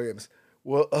David Williams,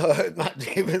 well, not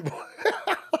David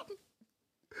Williams.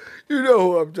 You know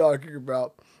who I'm talking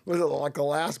about. Was it like The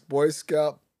Last Boy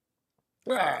Scout?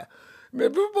 Ah,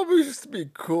 man, football movies used to be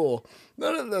cool.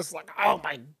 None of this, like, oh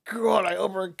my God, I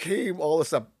overcame all this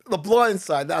stuff. The Blind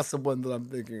Side, that's the one that I'm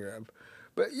thinking of.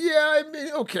 But yeah, I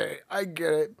mean, okay, I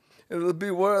get it. It'll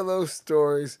be one of those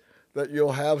stories that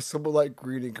you'll have someone like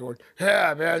Greeny going,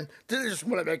 yeah, man, didn't just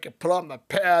want to make you put on the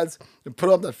pads and put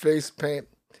on the face paint.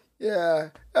 Yeah,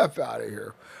 F out of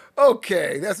here.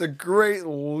 Okay, that's a great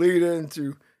lead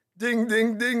into ding,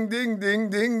 ding, ding, ding, ding,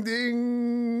 ding,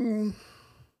 ding.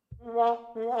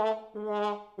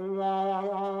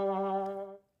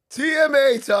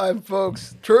 TMA time,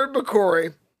 folks. Turd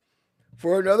McCory.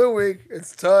 For another week,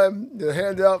 it's time to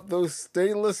hand out those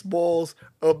stainless bowls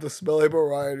of the smelly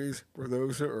varieties for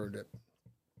those who earned it.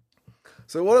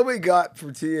 So what do we got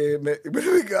for TMA? What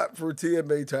do we got for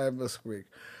TMA time this week?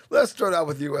 Let's start out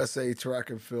with USA Track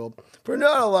and Field for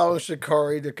not allowing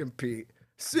Shikari to compete.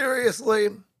 Seriously,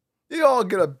 you all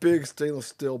get a big stainless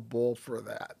steel bowl for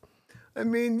that. I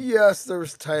mean, yes,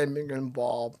 there's timing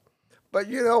involved, but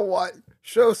you know what?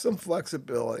 Show some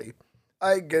flexibility.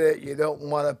 I get it. You don't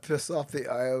want to piss off the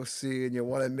IOC and you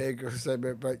want to make her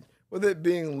segment, but with it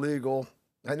being legal,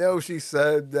 I know she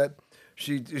said that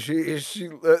she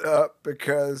lit up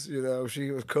because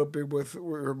she was coping with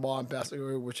her mom passing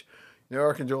away, which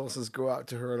our condolences go out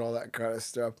to her and all that kind of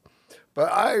stuff.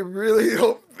 But I really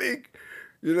don't think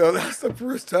that's the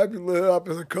first time you lit up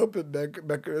as a coping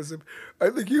mechanism. I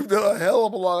think you've done a hell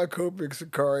of a lot of coping,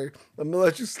 Sakari. I'm going to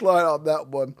let you slide on that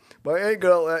one. But I ain't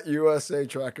going to let USA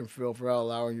Track and Field for not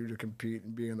allowing you to compete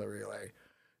and be in the relay.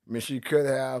 I mean, she could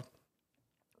have,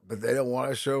 but they don't want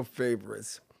to show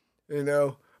favorites.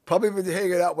 Probably been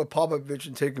hanging out with Popovich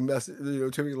and taking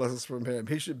lessons from him.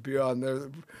 He should be on there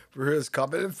for his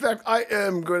comment. In fact, I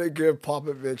am going to give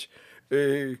Popovich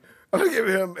I'm going to give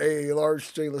him a large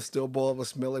stainless steel bowl of a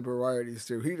smelly varieties,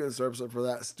 too. He deserves it for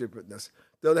that stupidness.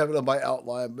 Don't have it on my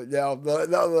outline, but now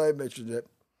that I mentioned it,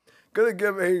 going to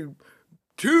give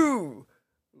 2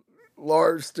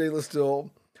 large stainless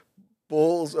steel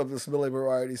bowls of the smelly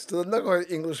varieties to the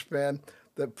knucklehead English fan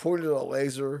that pointed a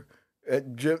laser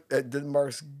at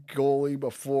Denmark's goalie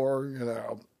before,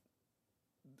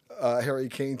 Harry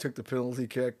Kane took the penalty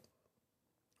kick.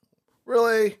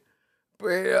 Really? But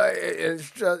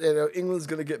it's just, England's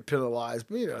going to get penalized,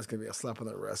 but it's going to be a slap on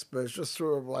the wrist. But it's just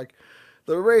sort of like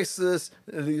the racists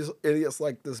and these idiots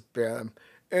like this ban.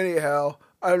 Anyhow,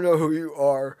 I don't know who you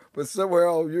are, but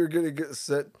somehow you're going to get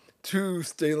sent 2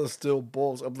 stainless steel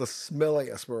bowls of the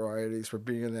smelliest varieties for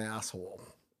being an asshole.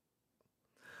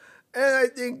 And I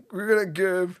think we're going to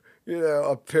give,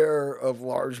 a pair of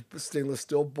large stainless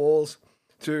steel bowls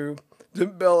to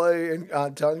Dembele and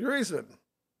Anton Griezmann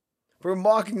for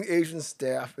mocking Asian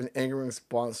staff and angering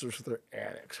sponsors with their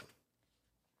antics.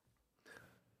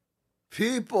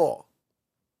 People,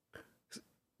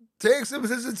 take some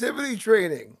sensitivity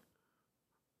training.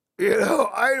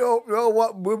 I don't know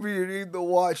what movie you need to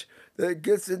watch that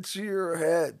gets into your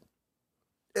head.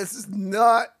 This is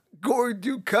not going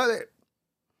to cut it.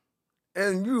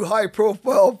 And you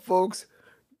high-profile folks,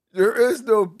 there is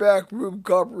no backroom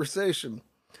conversation.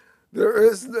 There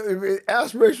is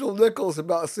ask Rachel Nichols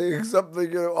about saying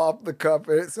something off the cuff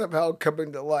and it's somehow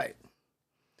coming to light.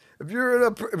 If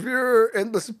you're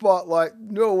in the spotlight,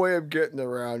 no way of getting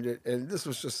around it, and this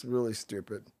was just really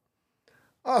stupid.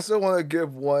 I also want to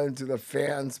give one to the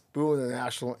fans booing the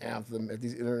national anthem at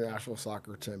these international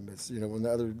soccer tournaments. When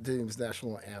the other team's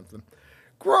national anthem.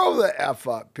 Grow the F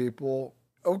up, people.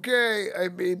 Okay, I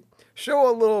mean, show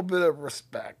a little bit of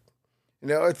respect.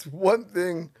 It's one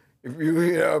thing if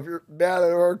you're mad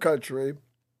at our country,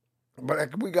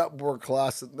 but we got more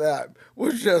class than that.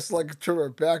 We'll just turn our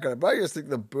back on it. But I just think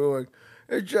the booing,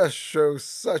 it just shows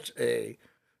such a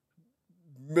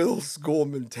middle school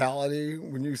mentality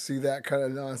when you see that kind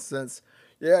of nonsense.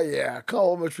 Yeah,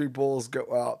 complimentary bowls go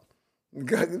out.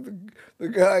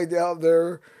 The guy down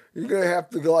there, you're going to have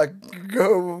to go,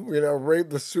 raid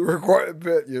the sewer quite a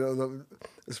bit,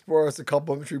 as far as the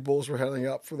complimentary bowls we're handing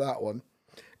out for that one.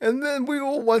 And then we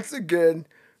will once again,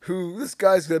 this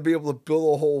guy's going to be able to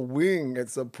build a whole wing at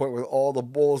some point with all the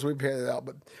bowls we've handed out.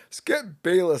 But Skip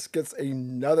Bayless gets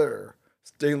another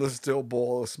stainless steel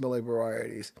bowl of smelly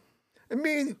varieties. I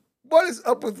mean, what is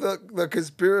up with the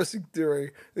conspiracy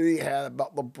theory that he had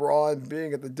about LeBron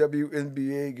being at the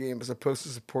WNBA game as opposed to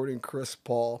supporting Chris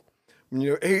Paul?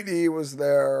 AD was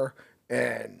there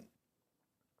and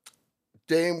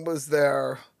Dame was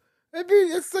there. I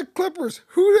mean, it's the Clippers.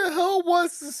 Who the hell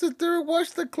wants to sit there and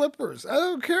watch the Clippers? I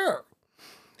don't care.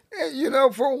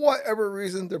 And, for whatever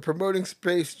reason, they're promoting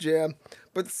Space Jam,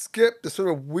 but Skip to sort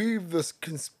of weave this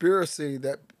conspiracy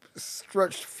that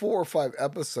stretched 4 or 5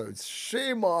 episodes.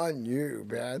 Shame on you,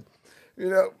 man.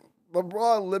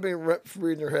 LeBron living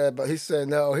rent-free in your head, but he's saying,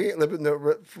 no, he ain't living no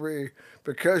rent-free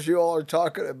because you all are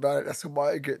talking about it. That's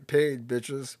why I get paid,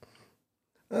 bitches.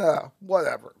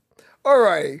 Whatever. All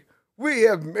righty. We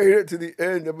have made it to the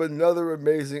end of another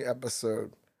amazing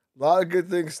episode. A lot of good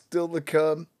things still to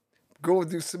come. Going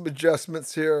through some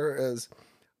adjustments here as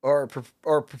our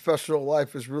professional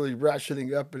life is really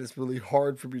ratcheting up, and it's really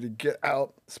hard for me to get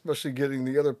out, especially getting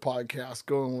the other podcasts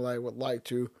going when I would like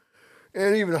to,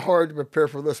 and even hard to prepare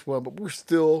for this one. But we're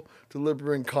still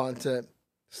delivering content,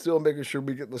 still making sure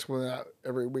we get this one out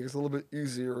every week. It's a little bit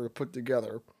easier to put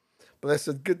together. But I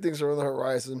said good things are on the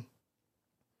horizon.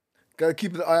 Got to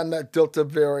keep an eye on that Delta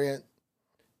variant.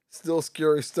 Still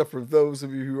scary stuff for those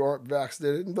of you who aren't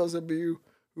vaccinated, and those of you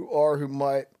who are, who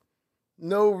might.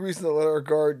 No reason to let our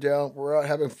guard down. We're out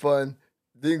having fun.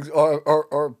 Things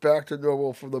are back to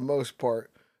normal for the most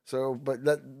part. So, but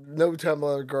no time to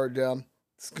let our guard down.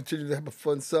 Let's continue to have a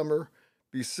fun summer.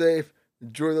 Be safe.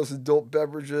 Enjoy those adult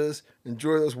beverages.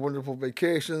 Enjoy those wonderful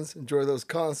vacations. Enjoy those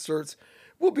concerts.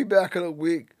 We'll be back in a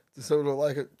week to sort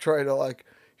of try to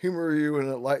humor you and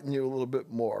enlighten you a little bit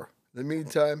more. In the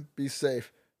meantime, be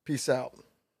safe. Peace out.